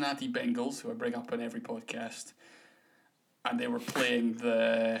Cincinnati Bengals, who I bring up in every podcast. And they were playing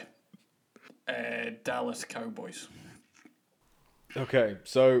the Dallas Cowboys. Okay,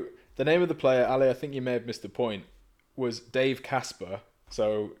 so the name of the player, Ali, I think you may have missed the point, was Dave Casper.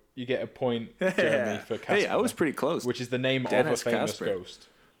 So you get a point, Jeremy, for Casper. Hey, I was pretty close. Which is the name Dennis of a famous Casper. ghost.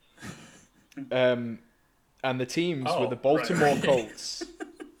 And the teams were the Oh, Baltimore right. Colts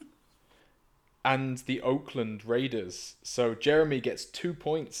and the Oakland Raiders. So Jeremy gets 2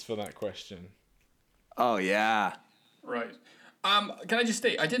 points for that question. Oh, yeah. Right. Can I just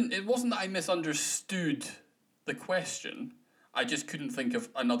state, it wasn't that I misunderstood the question. I just couldn't think of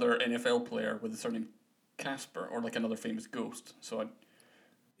another NFL player with the surname Casper or like another famous ghost. So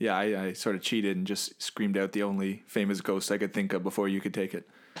Yeah, I sort of cheated and just screamed out the only famous ghost I could think of before you could take it.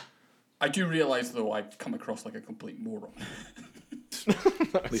 I do realize though I've come across like a complete moron.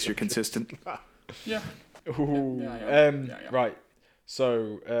 At least you're consistent. Yeah. Ooh. Yeah. Right.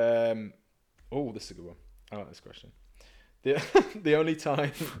 So, this is a good one. I like this question. The only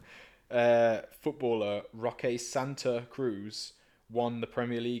time footballer Roque Santa Cruz won the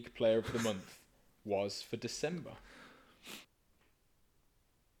Premier League Player of the Month was for December.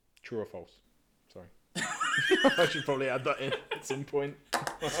 True or false? Sorry. I should probably add that in at some point.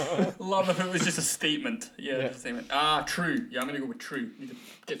 Love if it was just a statement. Yeah, just a statement. True. Yeah, I'm gonna go with true. Need to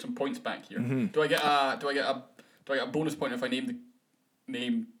get some points back here. Mm-hmm. Do I get a bonus point if I name the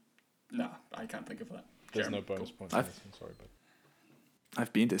name? Nah, I can't think of that. There's Jeremy, no bonus go. point. I'm sorry, bud.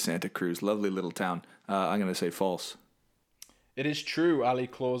 I've been to Santa Cruz, lovely little town. I'm going to say false. It is true. Ali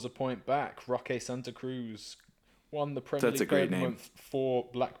claws a point back. Roque Santa Cruz won the Premier That's a League Player great of the name. Month for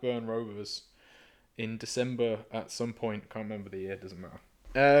Blackburn Rovers in December at some point. Can't remember the year. Doesn't matter.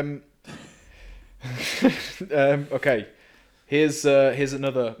 Okay. Here's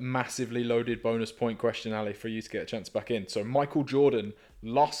another massively loaded bonus point question, Ali, for you to get a chance back in. So Michael Jordan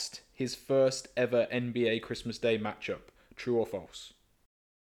lost his first ever NBA Christmas Day matchup. True or false?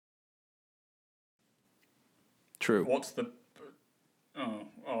 True. What's the? Oh,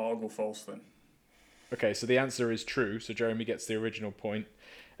 I'll go false then. Okay, so the answer is true. So Jeremy gets the original point.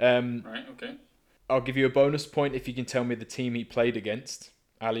 Right. Okay. I'll give you a bonus point if you can tell me the team he played against.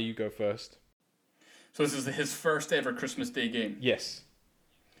 Ali, you go first. So this is his first ever Christmas Day game. Yes.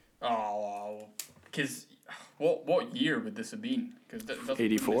 Oh, because what year would this have been? Because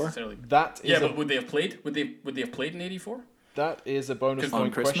 84? That is But would they have played? Would they have played in '84? that is a bonus 'Cause point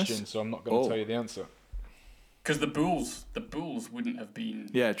on Christmas? question, so I'm not going to Oh. tell you the answer. Because the Bulls wouldn't have been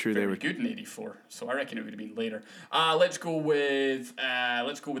Yeah, true. very They were. good in '84, so I reckon it would have been later. Let's go with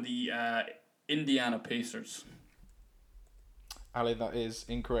the Indiana Pacers. Ali, that is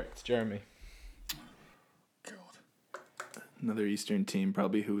incorrect. Jeremy. God. Another Eastern team,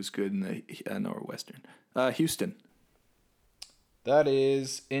 probably, who was good in the Northwestern. Houston. That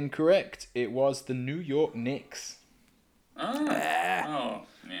is incorrect. It was the New York Knicks. Oh,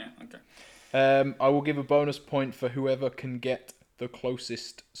 yeah, okay. I will give a bonus point for whoever can get the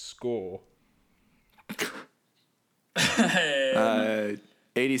closest score.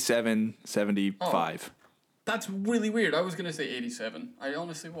 87-75. That's really weird. I was going to say 87. I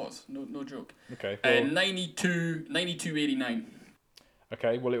honestly was. No joke. Okay. Well, 92-89.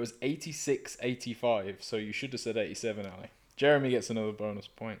 okay, well, it was 86-85, so you should have said 87, Ali. Jeremy gets another bonus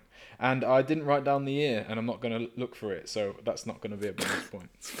point. And I didn't write down the year, and I'm not going to look for it, so that's not going to be a bonus point.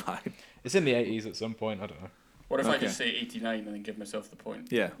 It's fine. It's in the 80s at some point, I don't know. What if I Okay. just say 89 and then give myself the point?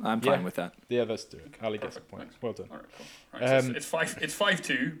 Yeah, I'm fine Yeah. with that. Yeah, let's do it. Ali gets a Perfect, point. thanks. Well done. All right, cool. All right, so Um, it's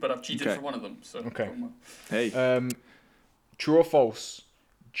 5-2, but I've cheated Okay. for one of them. So Okay. going well. Hey, True or false?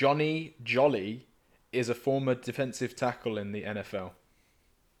 Johnny Jolly is a former defensive tackle in the NFL.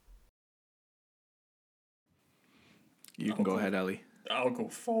 you can go ahead, Ellie. I'll go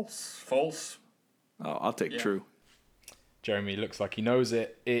false. False. Oh, I'll take Yeah. true. Jeremy looks like he knows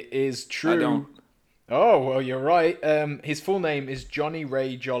it. It is true. I don't. Oh, well, you're right. His full name is Johnny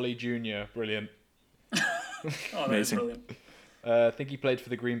Ray Jolly Jr. Brilliant. Oh, that is Amazing. brilliant. I think he played for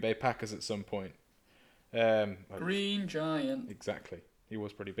the Green Bay Packers at some point. Green Giant. Exactly. He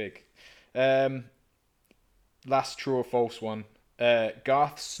was pretty big. Last true or false one.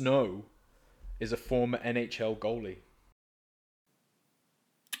 Garth Snow is a former NHL goalie.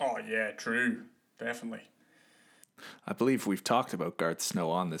 Oh, yeah, true. Definitely. I believe we've talked about Garth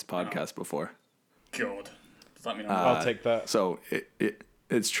Snow on this podcast before. God. Does that mean I'm I'll take that. So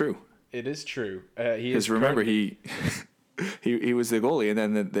it's true. It is true. He is Because remember, currently- He was the goalie,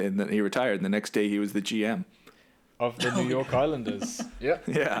 and then he retired. And the next day, he was the GM of the New York Islanders. Yeah,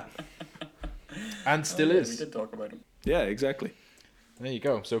 Yeah, and still We is. did talk about him. yeah, exactly. There you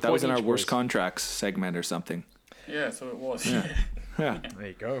go. So That was in point our each, worst boys. contracts segment or something. Yeah, so it was. Yeah. Yeah. There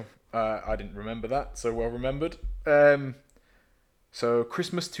you go. I didn't remember that, so well remembered. So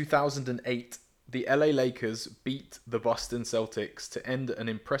Christmas 2008, the LA Lakers beat the Boston Celtics to end an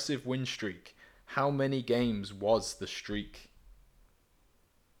impressive win streak. How many games was the streak?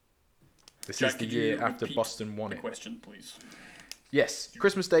 This Jack, is the could you year after repeat Boston won the it. question, please. Yes,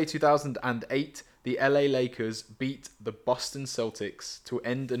 Christmas Day 2008, the LA Lakers beat the Boston Celtics to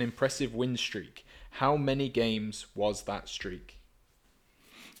end an impressive win streak. How many games was that streak?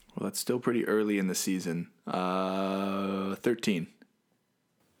 Well, that's still pretty early in the season. 13.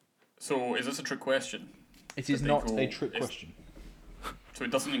 So is this a trick question? It is Did they not go- a trick is- question. So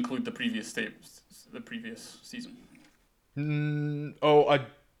it doesn't include the previous season.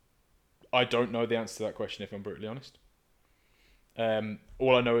 I don't know the answer to that question, if I'm brutally honest.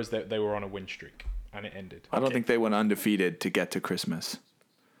 All I know is that they were on a win streak and it ended. I don't Okay. think they went undefeated to get to Christmas.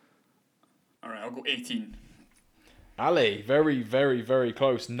 All right, I'll go 18. Ali, very, very, very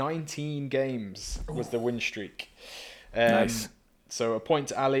close. 19 games was the win streak. Nice. So a point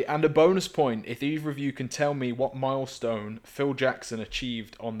to Ali and a bonus point if either of you can tell me what milestone Phil Jackson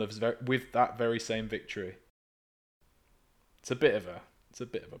achieved with that very same victory. It's a bit of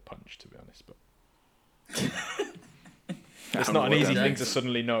a punch, to be honest, but it's don't not know an what easy that thing means. to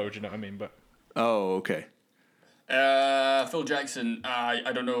suddenly know. Do you know what I mean? But Oh, okay. Phil Jackson,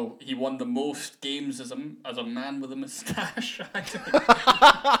 I don't know. He won the most games as a man with a moustache.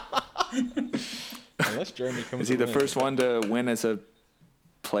 unless Jeremy comes, Is he the up with first one to win as a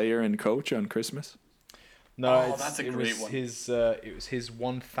player and coach on Christmas? No, that's a it great was one. his. It was his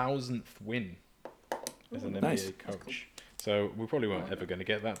 1,000th win as an nice. NBA coach. So we probably weren't ever going to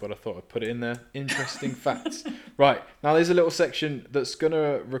get that, but I thought I'd put it in there. Interesting facts. Right, now there's a little section that's going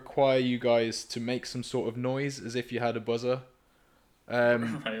to require you guys to make some sort of noise as if you had a buzzer.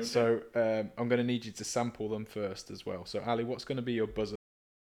 Okay. So I'm going to need you to sample them first as well. So Ali, what's going to be your buzzer?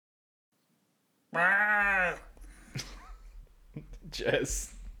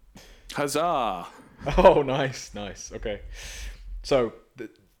 Jez. Huzzah! Oh, nice. Okay. So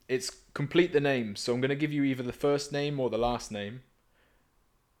it's complete the name. So I'm going to give you either the first name or the last name,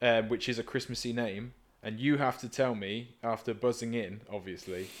 which is a Christmassy name, and you have to tell me after buzzing in,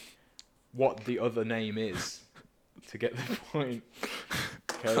 obviously, what the other name is to get the point.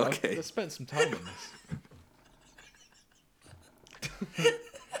 Okay. Let's spend some time on this.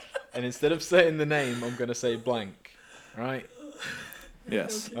 And instead of saying the name, I'm going to say blank. Right?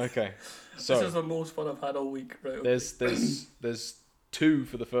 Yes. Okay. This So is the most fun I've had all week. Right. Okay. there's 2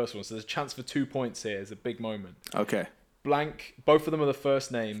 for the first one, so there's a chance for 2 points here. It's a big moment. Okay. Blank. Both of them are the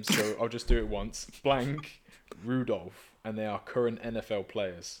first names, so I'll just do it once. Blank, Rudolph, and they are current NFL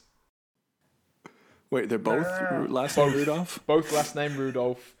players. Wait, they're both last name Rudolph? Both last name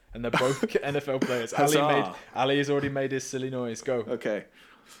Rudolph, and they're both NFL players. Huzzah. Ali has already made his silly noise. Go. Okay.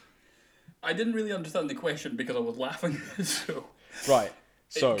 I didn't really understand the question because I was laughing. So Right.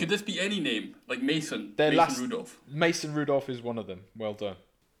 So could this be any name, like Mason? their Mason last Rudolph. Mason Rudolph is one of them. Well done.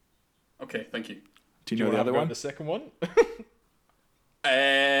 Okay, thank you. Do you know wanna the have a other go at one? The second one. No,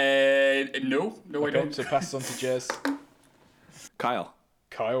 I Okay, don't. so pass on to Jez. Kyle.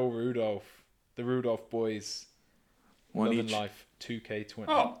 Kyle Rudolph, the Rudolph boys. One Love and each. Life 2K20.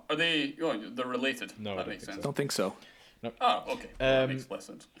 Oh, are they? Oh, they're related. No, I that don't makes think sense. Don't think so. Oh, okay. That makes less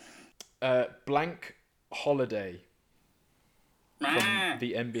sense. Blank Holiday from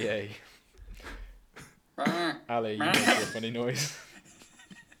the NBA. Ali, you make a funny noise.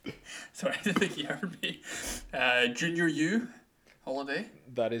 Sorry, I didn't think you heard me. Junior U Holiday.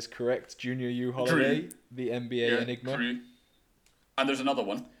 That is correct. Junior U Holiday, the NBA Enigma. Drew. And there's another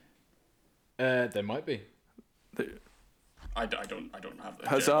one. There might be. I don't have that.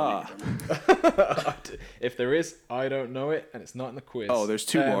 Huzzah. If there is, I don't know it, and it's not in the quiz. Oh, there's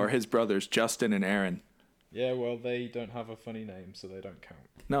 2 more. His brothers, Justin and Aaron. Yeah, well, they don't have a funny name, so they don't count.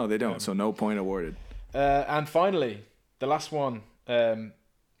 No, they don't. So no point awarded. And finally, the last one,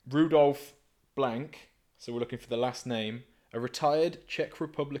 Rudolph Blank. So we're looking for the last name. A retired Czech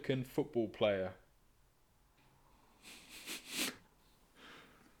Republican football player.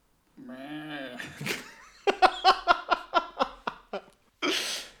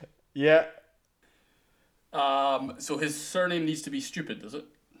 Yeah. So his surname needs to be stupid, does it?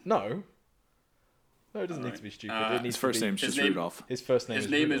 No. No, it doesn't need to be stupid. It needs His first to be, name's just name- Rudolph. His first name His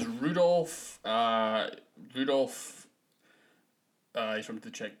is name Rudolph. is Rudolph. Rudolph. He's from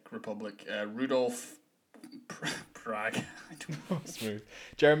the Czech Republic. Rudolph Brag. I don't know. Smooth.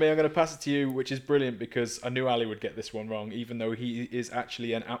 Jeremy, I'm going to pass it to you, which is brilliant because I knew Ali would get this one wrong, even though he is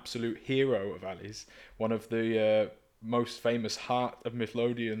actually an absolute hero of Ali's. One of the most famous Heart of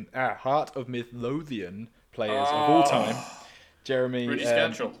Midlothian players of all time. Jeremy. Rudy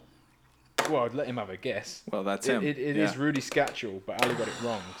Scatchell. Well, I'd let him have a guess. Well, that's him. It is Rudy Scatchell, but Ali got it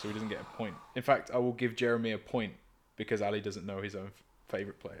wrong, so he doesn't get a point. In fact, I will give Jeremy a point because Ali doesn't know his own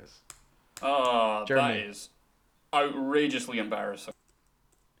favourite players. Oh, Jeremy. that is outrageously embarrassing.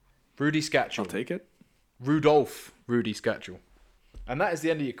 Rudy Scatchell. I'll take it. Rudolph Rudy Scatchell. And that is the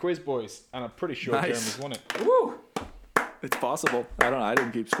end of your quiz, boys. And I'm pretty sure Nice. Jeremy's won it. Woo! It's possible. I don't know. I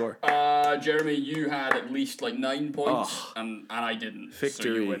didn't keep score. Jeremy, you had at least like 9 points, Oh. and I didn't.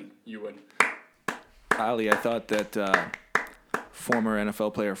 Victory. So you win. You win. Ali, I thought that former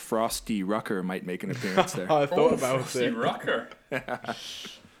NFL player Frosty Rucker might make an appearance there. I thought about Frosty it. Rucker.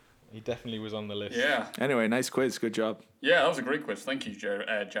 He definitely was on the list. Yeah. Anyway, nice quiz. Good job. Yeah, that was a great quiz. Thank you,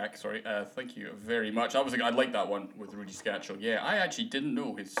 Jack. Sorry. Thank you very much. I like that one with Rudy Scatchell. Yeah, I actually didn't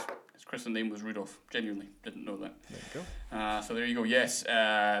know his Christian name was Rudolph. Genuinely didn't know that. There you go. So there you go. Yes,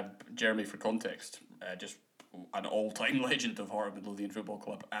 Jeremy, for context, just an all-time legend of Heart of Midlothian Football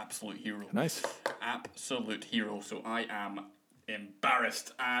Club. Absolute hero. Nice. Absolute hero. So I am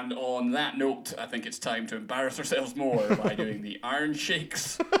embarrassed. And on that note, I think it's time to embarrass ourselves more by doing the Iron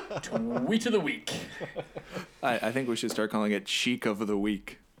Shakes Tweet of the Week. I think we should start calling it Chic of the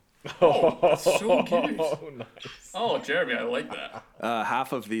Week. Oh, that's so good. Oh, nice. Oh, Jeremy, I like that.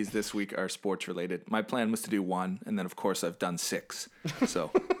 Half of these this week are sports related. My plan was to do one, and then of course I've done 6.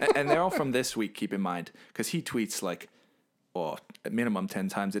 So, and they're all from this week. Keep in mind, because he tweets like, at minimum 10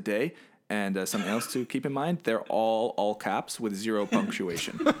 times a day. And something else to keep in mind: they're all caps with 0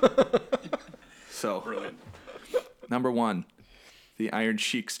 punctuation. So, Brilliant. number 1, the Iron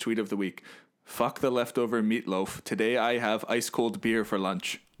Sheik's tweet of the week: "Fuck the leftover meatloaf. Today I have ice cold beer for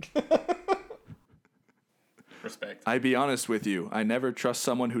lunch." Respect. I be honest with you, I never trust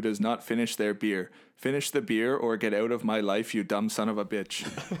someone who does not finish their beer. Finish the beer or get out of my life, you dumb son of a bitch.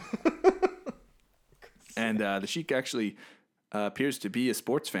 And the Sheik actually appears to be a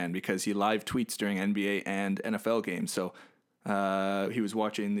sports fan because he live tweets during NBA and NFL games. So he was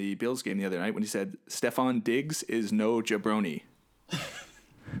watching the Bills game the other night when he said, "Stephon Diggs is no jabroni."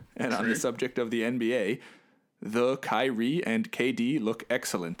 And on the subject of the NBA, the Kyrie and KD look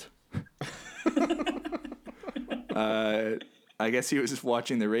excellent. I guess he was just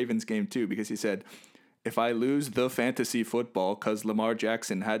watching the Ravens game too, because he said, "If I lose the fantasy football because Lamar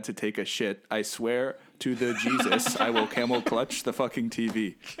Jackson had to take a shit, I swear to the Jesus I will camel clutch the fucking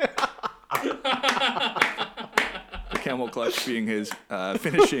TV." The camel clutch being his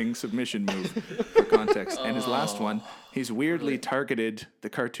finishing submission move, for context. And his last one, he's weirdly targeted the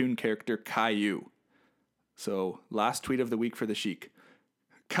cartoon character Caillou. So, last tweet of the week for the Sheik.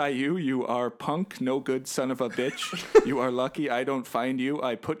 "Caillou, you are punk, no good son of a bitch. You are lucky I don't find you.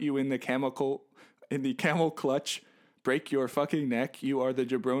 I put you in the camel clutch. Break your fucking neck. You are the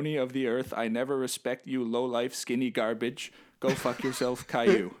jabroni of the earth. I never respect you, low life, skinny garbage. Go fuck yourself,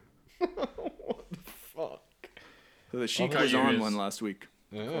 Caillou." What the fuck? So the Sheik Caillou was on is- one last week.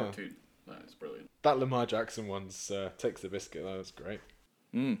 Yeah. Cartoon. That is brilliant. That Lamar Jackson one's takes the biscuit. That was great.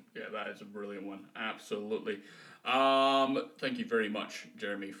 Yeah, that is a brilliant one. Absolutely. Thank you very much,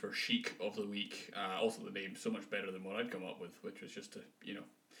 Jeremy, for Chic of the Week. Also, the name so much better than what I'd come up with, which was just to,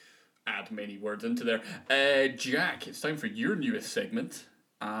 add many words into there. Jack, it's time for your newest segment,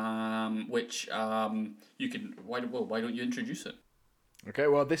 which you can. Why don't you introduce it? Okay,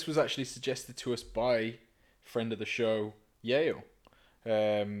 well, this was actually suggested to us by friend of the show, Yale,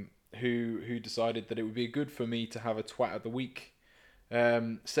 who decided that it would be good for me to have a Twat of the Week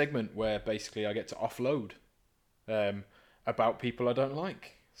segment where basically I get to offload about people I don't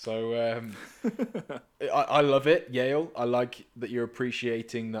like. So I love it, Yale. I like that you're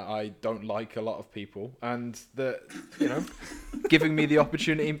appreciating that I don't like a lot of people, and that giving me the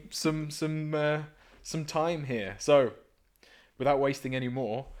opportunity some time here. So without wasting any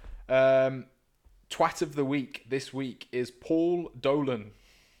more, Twat of the Week this week is Paul Dolan,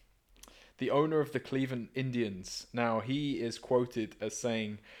 the owner of the Cleveland Indians. Now, he is quoted as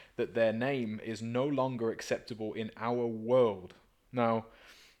saying that their name is no longer acceptable in our world. Now,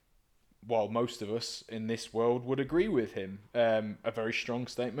 while most of us in this world would agree with him, a very strong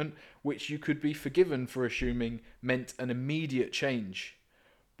statement, which you could be forgiven for assuming meant an immediate change.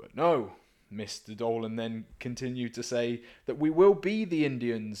 But no, Mr. Dolan then continued to say that we will be the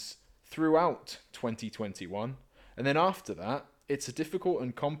Indians throughout 2021, and then after that, it's a difficult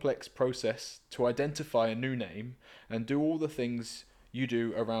and complex process to identify a new name and do all the things you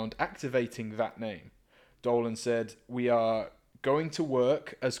do around activating that name. Dolan said, "We are going to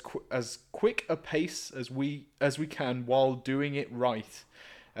work as quick a pace as we can while doing it right.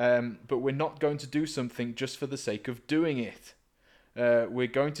 But we're not going to do something just for the sake of doing it. We're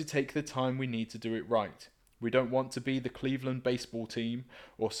going to take the time we need to do it right. We don't want to be the Cleveland baseball team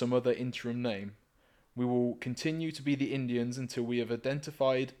or some other interim name. We will continue to be the Indians until we have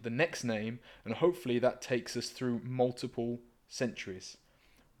identified the next name, and hopefully that takes us through multiple centuries."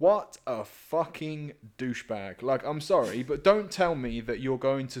 What a fucking douchebag. Like, I'm sorry, but don't tell me that you're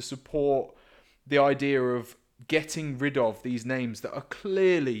going to support the idea of getting rid of these names that are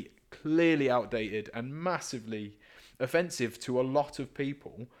clearly outdated and massively offensive to a lot of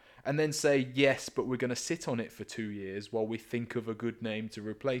people, and then say, yes, but we're going to sit on it for 2 years while we think of a good name to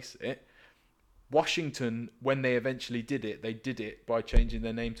replace it. Washington, when they eventually did it, they did it by changing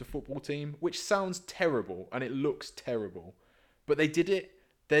their name to football team, which sounds terrible and it looks terrible. But they did it.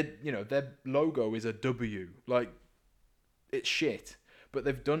 Their logo is a W. Like, it's shit. But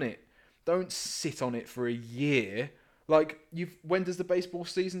they've done it. Don't sit on it for a year. Like, when does the baseball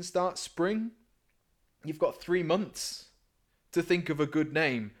season start? Spring? You've got 3 months to think of a good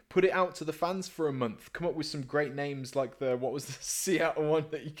name. Put it out to the fans for a month. Come up with some great names like what was the Seattle one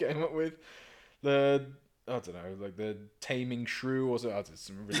that you came up with? The Taming Shrew or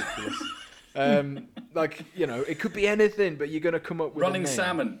something ridiculous. It could be anything, but you're going to come up with Running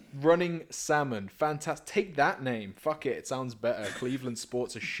Salmon. Running Salmon. Fantastic. Take that name. Fuck it. It sounds better. Cleveland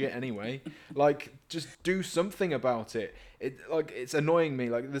sports are shit anyway. Like, just do something about it. It's annoying me.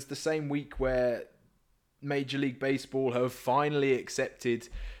 Like, there's the same week where Major League Baseball have finally accepted,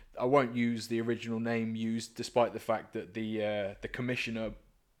 I won't use the original name used, despite the fact that the commissioner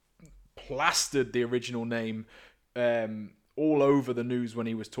plastered the original name all over the news when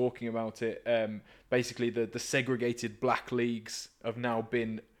he was talking about it. Basically, the segregated black leagues have now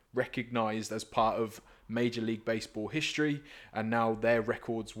been recognized as part of Major League Baseball history, and now their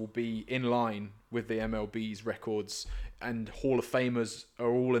records will be in line with the MLB's records, and Hall of Famers are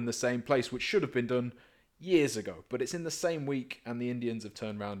all in the same place, which should have been done years ago. But it's in the same week, and the Indians have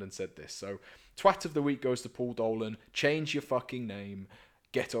turned around and said this. So, twat of the week goes to Paul Dolan. Change your fucking name.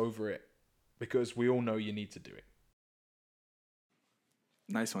 Get over it. Because we all know you need to do it.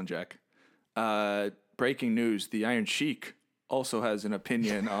 Nice one, Jack. Breaking news, the Iron Sheik also has an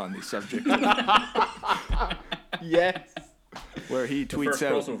opinion on the subject. Yes. Where he tweets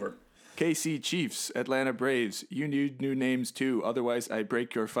out, crossover. KC Chiefs, Atlanta Braves, you need new names too, otherwise I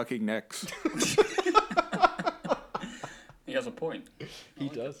break your fucking necks. He has a point. He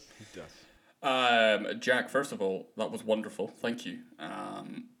does. Jack, first of all, that was wonderful. Thank you.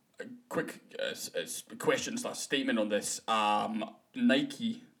 Quick question/statement on this.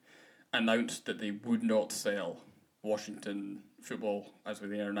 Nike announced that they would not sell Washington Football, as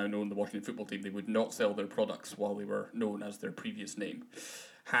they are now known, the Washington Football Team. They would not sell their products while they were known as their previous name.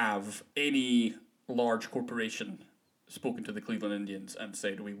 Have any large corporation spoken to the Cleveland Indians and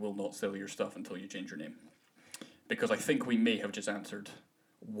said, we will not sell your stuff until you change your name? Because I think we may have just answered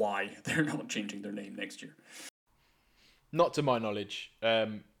why they're not changing their name next year. Not to my knowledge.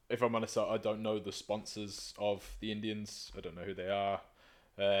 If I'm honest, I don't know the sponsors of the Indians. I don't know who they are.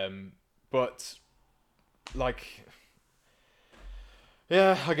 But, like,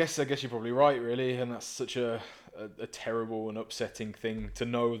 yeah, I guess you're probably right, really. And that's such a terrible and upsetting thing to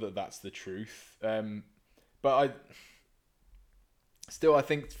know that that's the truth. But I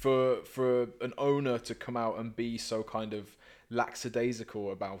think for an owner to come out and be so kind of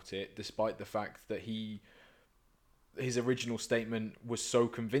lackadaisical about it, despite the fact that his original statement was so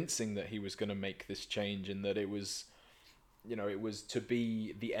convincing that he was going to make this change, and that it was to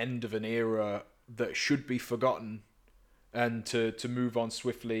be the end of an era that should be forgotten, and to move on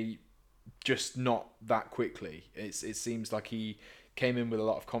swiftly, just not that quickly. It seems like he came in with a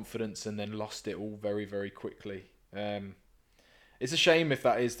lot of confidence and then lost it all very, very quickly. It's a shame if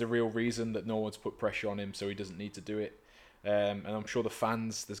that is the real reason, that no one's put pressure on him so he doesn't need to do it. And I'm sure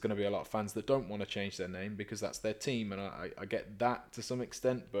there's going to be a lot of fans that don't want to change their name because that's their team, and I get that to some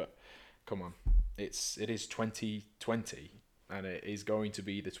extent, but come on, it is 2020, and it is going to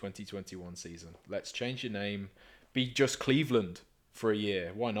be the 2021 season. Let's change your name, be just Cleveland for a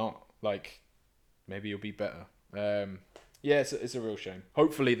year. Why not? Like, maybe you'll be better. Yeah, it's a real shame.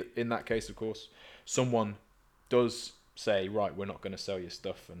 Hopefully, in that case, of course, someone does say, right, we're not going to sell your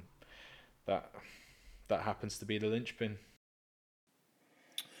stuff, and that happens to be the linchpin.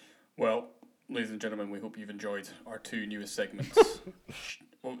 Well, ladies and gentlemen, we hope you've enjoyed our 2 newest segments.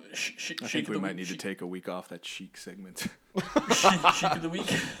 I think we might need to take a week off that Sheik segment. Sheik of the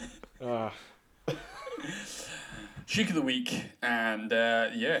week. Sheik of the week, and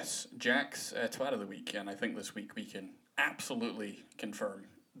yes, Jack's twat of the week. And I think this week we can absolutely confirm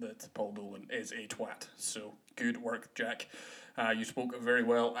that Paul Dolan is a twat. So good work, Jack. You spoke very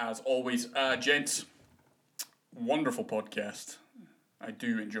well as always. Gents, wonderful podcast. I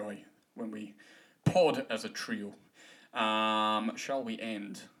do enjoy when we pod as a trio. Shall we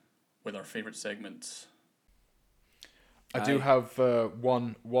end with our favourite segments? I do have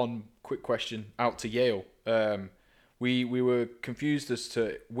one quick question out to Yale. We were confused as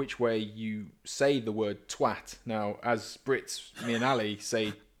to which way you say the word twat. Now, as Brits, me and Ali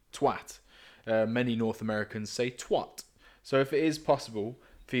say twat. Many North Americans say twat. So if it is possible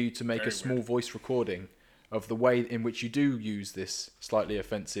for you to make a small voice recording of the way in which you do use this slightly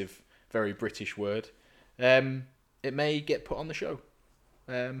offensive, very British word, it may get put on the show.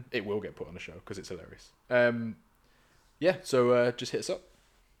 It will get put on the show because it's hilarious. Yeah, so just hit us up.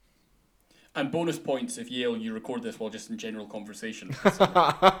 And bonus points if Yale, you record this while just in general conversation.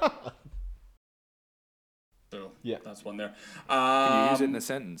 So yeah, that's one there. Can you use it in a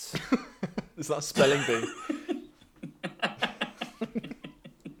sentence? Is that a spelling bee?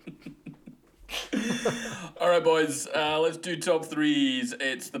 All right, boys, let's do top threes.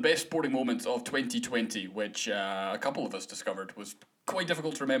 It's the best sporting moments of 2020, which a couple of us discovered was quite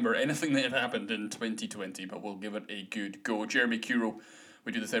difficult to remember anything that had happened in 2020, but we'll give it a good go. Jeremy Curo,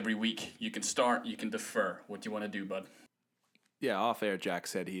 we do this every week. You can start, you can defer. What do you want to do, bud? Yeah, off air, Jack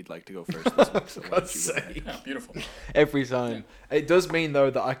said he'd like to go first this week. So God's sake. Yeah, beautiful. Every time. Yeah. It does mean, though,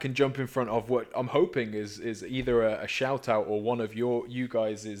 that I can jump in front of what I'm hoping is either a shout out or one of you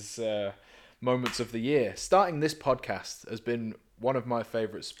guys' moments of the year. Starting this podcast has been one of my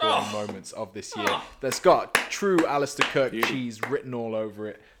favourite sporting moments of this year. That's got true Alistair Kirk cheese written all over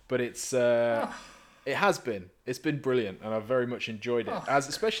it, but it's it has been. It's been brilliant, and I've very much enjoyed it.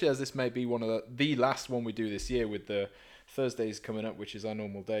 Especially as this may be one of the last one we do this year, with the Thursdays coming up, which is our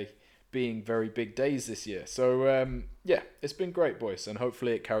normal day, being very big days this year. So yeah, it's been great, boys, and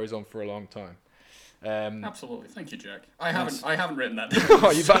hopefully it carries on for a long time. Absolutely, thank you, Jack. I haven't written that. Oh,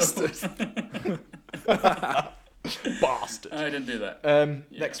 you bastard! Bastard! I didn't do that.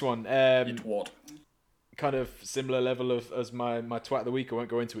 Next one. You twat. Kind of similar level as my twat of the week. I won't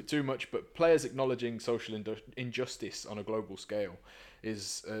go into it too much, but players acknowledging social injustice on a global scale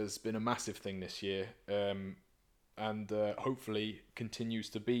has been a massive thing this year, and hopefully continues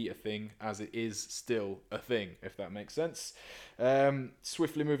to be a thing, as it is still a thing, if that makes sense.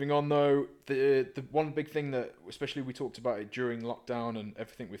 Swiftly moving on, though, the one big thing that, especially we talked about it during lockdown and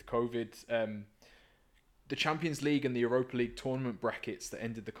everything with COVID, the Champions League and the Europa League tournament brackets that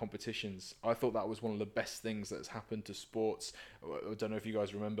ended the competitions. I thought that was one of the best things that has happened to sports. I don't know if you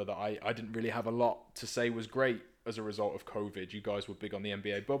guys remember that I didn't really have a lot to say was great as a result of COVID. You guys were big on the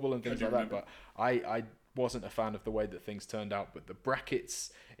NBA bubble and things like that, but I wasn't a fan of the way that things turned out. But the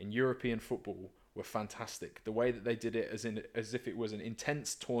brackets in European football were fantastic. The way that they did it as if it was an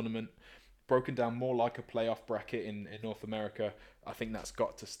intense tournament, broken down more like a playoff bracket in North America, I think that's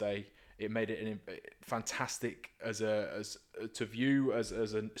got to stay. It made it fantastic to view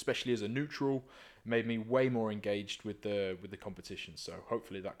especially as a neutral. It made me way more engaged with the competition. So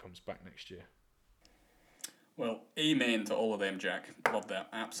hopefully that comes back next year. Well, amen to all of them, Jack. Love that,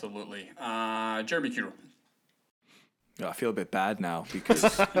 absolutely. Jeremy Curo. I feel a bit bad now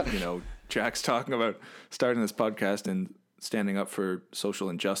because Jack's talking about starting this podcast and standing up for social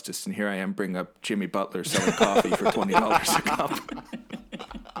injustice, and here I am bringing up Jimmy Butler selling coffee for $20 a cup.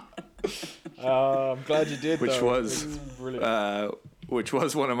 I'm glad you did. Which was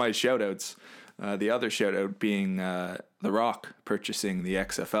one of my shout outs. The other shout out being The Rock purchasing the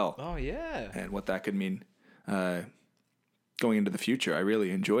XFL. Oh yeah. And what that could mean going into the future. I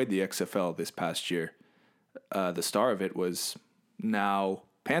really enjoyed the XFL this past year. The star of it was now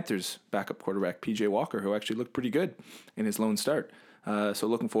Panthers backup quarterback PJ Walker, who actually looked pretty good in his lone start. So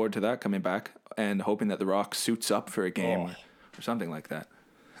looking forward to that coming back, and hoping that The Rock suits up for a game or something like that.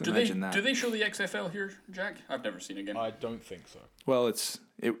 Do they show the XFL here, Jack? I've never seen it again. I don't think so. Well,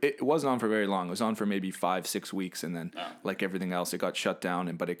 it wasn't on for very long. It was on for maybe 5-6 weeks, and then like everything else, it got shut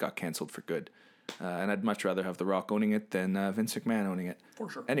down, but it got canceled for good. And I'd much rather have The Rock owning it than Vince McMahon owning it.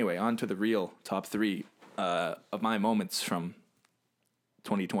 For sure. Anyway, on to the real top three of my moments from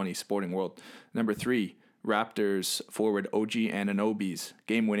 2020 sporting world. Number 3, Raptors forward OG Anunoby's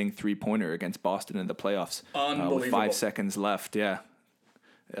game-winning three-pointer against Boston in the playoffs. Unbelievable. With 5 seconds left, yeah.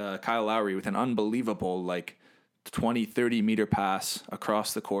 Kyle Lowry with an unbelievable 20-30 meter pass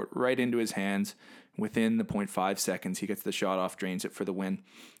across the court right into his hands. Within the 0.5 seconds, he gets the shot off, drains it for the win.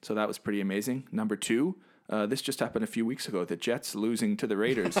 So that was pretty amazing. Number 2, This just happened a few weeks ago. The Jets losing to the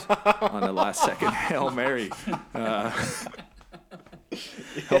Raiders on a last-second Hail Mary,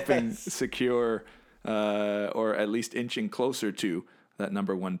 helping secure or at least inching closer to that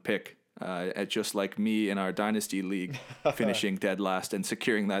number 1 pick. Just like me in our Dynasty League, finishing dead last and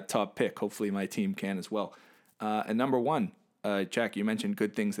securing that top pick. Hopefully my team can as well. And number 1, Jack, you mentioned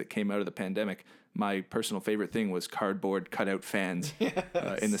good things that came out of the pandemic. My personal favorite thing was cardboard cutout fans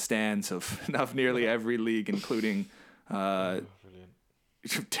in the stands of nearly every league, including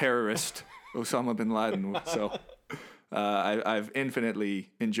terrorist Osama bin Laden. So I've infinitely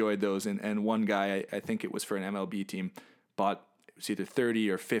enjoyed those. And one guy, I think it was for an MLB team, bought it was either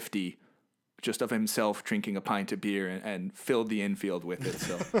 30 or 50 just of himself drinking a pint of beer and filled the infield with it.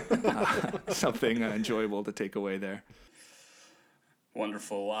 So something enjoyable to take away there.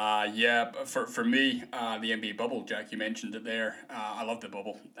 Wonderful. For me, the NBA bubble, Jack, you mentioned it there. I love the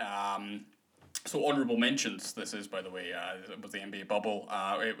bubble. So honourable mentions, this is, by the way, it was the NBA bubble.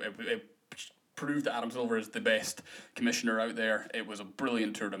 It proved that Adam Silver is the best commissioner out there. It was a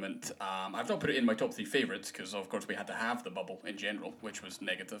brilliant tournament. I've not put it in my top 3 favourites because, of course, we had to have the bubble in general, which was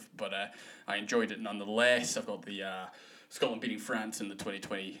negative. But I enjoyed it nonetheless. I've got the Scotland beating France in the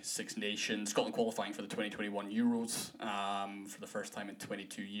 2020 Six Nations, Scotland qualifying for the 2021 Euros for the first time in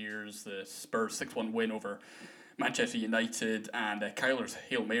 22 years, the Spurs 6-1 win over Manchester United, and Kyler's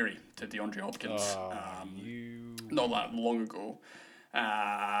Hail Mary to DeAndre Hopkins not that long ago.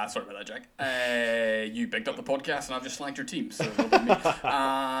 Sorry about that, Jack. You picked up the podcast and I've just slagged your team, so well done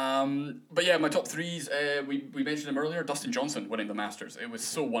me. But yeah, my top 3s, we mentioned him earlier, Dustin Johnson winning the Masters. It was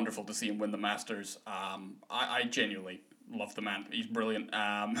so wonderful to see him win the Masters. I genuinely love the man. He's brilliant.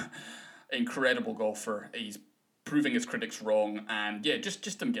 Incredible golfer. He's proving his critics wrong, and yeah,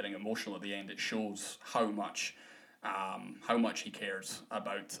 just him getting emotional at the end. It shows how much he cares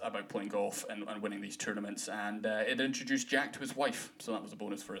about playing golf and winning these tournaments, and it introduced Jack to his wife, so that was a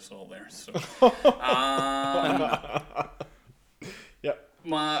bonus for us all there. So, Yep.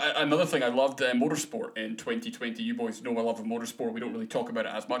 Another thing I loved, motorsport in 2020. You boys know I love motorsport. We don't really talk about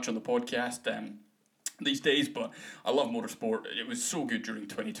it as much on the podcast these days, but I love motorsport. It was so good during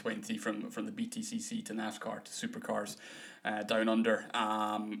 2020, from the BTCC to NASCAR to supercars down under.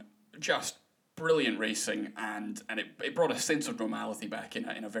 Just brilliant racing, and it brought a sense of normality back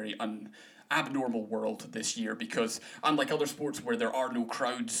in a very abnormal world this year, because unlike other sports where there are no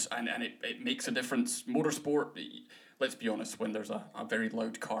crowds and it makes a difference, motorsport, let's be honest, when there's a very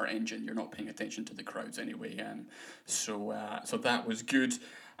loud car engine, you're not paying attention to the crowds anyway. So that was good.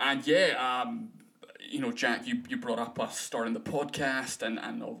 And yeah, Jack, you brought up us starting the podcast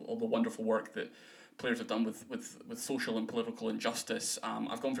and all the wonderful work that players have done with social and political injustice.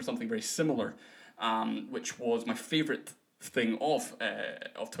 I've gone for something very similar, which was my favourite thing of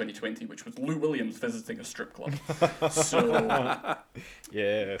 2020, which was Lou Williams visiting a strip club. So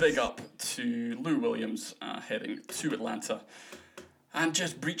Yes. big up to Lou Williams heading to Atlanta and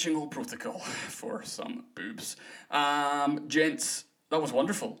just breaching all protocol for some boobs. Gents, that was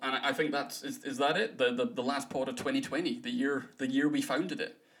wonderful, and I think is that it? The last pod of 2020, the year we founded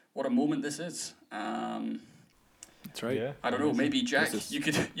it. What a moment this is. That's right. Yeah. I don't know. Maybe Jack, you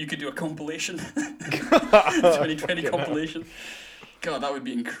could do a compilation, 2020 compilation. God, that would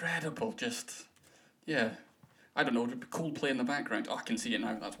be incredible. Just I don't know, Coldplay in the background. Oh, I can see it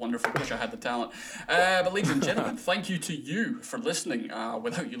now. That's wonderful. Wish I had the talent. But ladies and gentlemen, thank you to you for listening.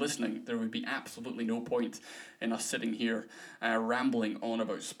 Without you listening, there would be absolutely no point in us sitting here rambling on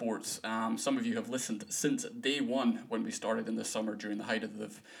about sports. Some of you have listened since day one when we started in the summer during the height of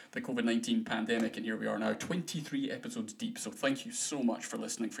the COVID-19 pandemic, and here we are now, 23 episodes deep. So thank you so much for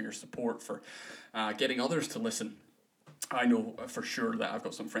listening, for your support, for getting others to listen. I know for sure that I've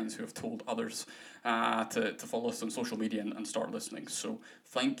got some friends who have told others to follow us on social media and start listening. So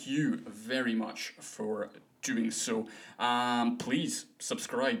thank you very much for doing so. Please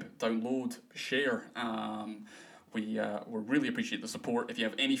subscribe, download, share. We really appreciate the support. If you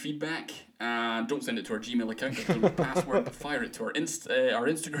have any feedback, don't send it to our Gmail account. Don't know the password. Fire it to our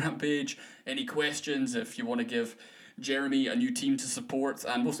Instagram page. Any questions? If you want to give Jeremy a new team to support,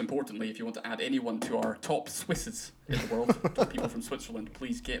 and most importantly, if you want to add anyone to our top Swisses in the world, top people from Switzerland,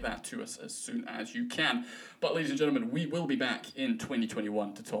 please get that to us as soon as you can. But ladies and gentlemen, we will be back in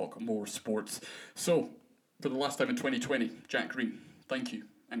 2021 to talk more sports. So, for the last time in 2020, Jack Green, thank you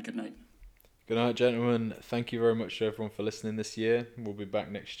and good night. Good night, gentlemen. Thank you very much to everyone for listening this year. We'll be back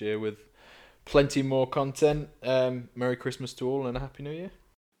next year with plenty more content. Merry Christmas to all and a Happy New Year.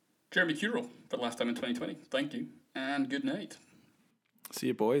 Jeremy Curel, for the last time in 2020, thank you and good night. See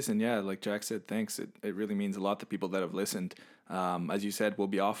you, boys. And yeah, like Jack said, thanks. It really means a lot to people that have listened. As you said, we'll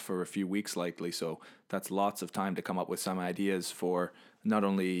be off for a few weeks likely, so that's lots of time to come up with some ideas for not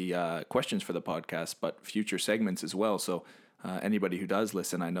only questions for the podcast, but future segments as well. So anybody who does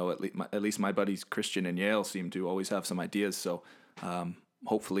listen, I know at least my buddies Christian and Yale seem to always have some ideas. So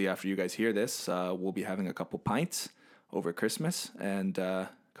hopefully after you guys hear this, we'll be having a couple pints over Christmas and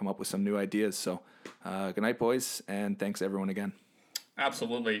come up with some new ideas. So good night, boys, and thanks everyone again.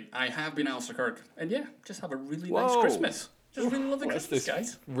 Absolutely. I have been Alistair Kirk. And yeah, just have a really Whoa. nice Christmas. Just really lovely What's Christmas, this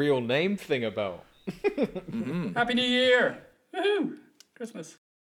guys. real name thing about? Happy New Year. Woohoo. Christmas.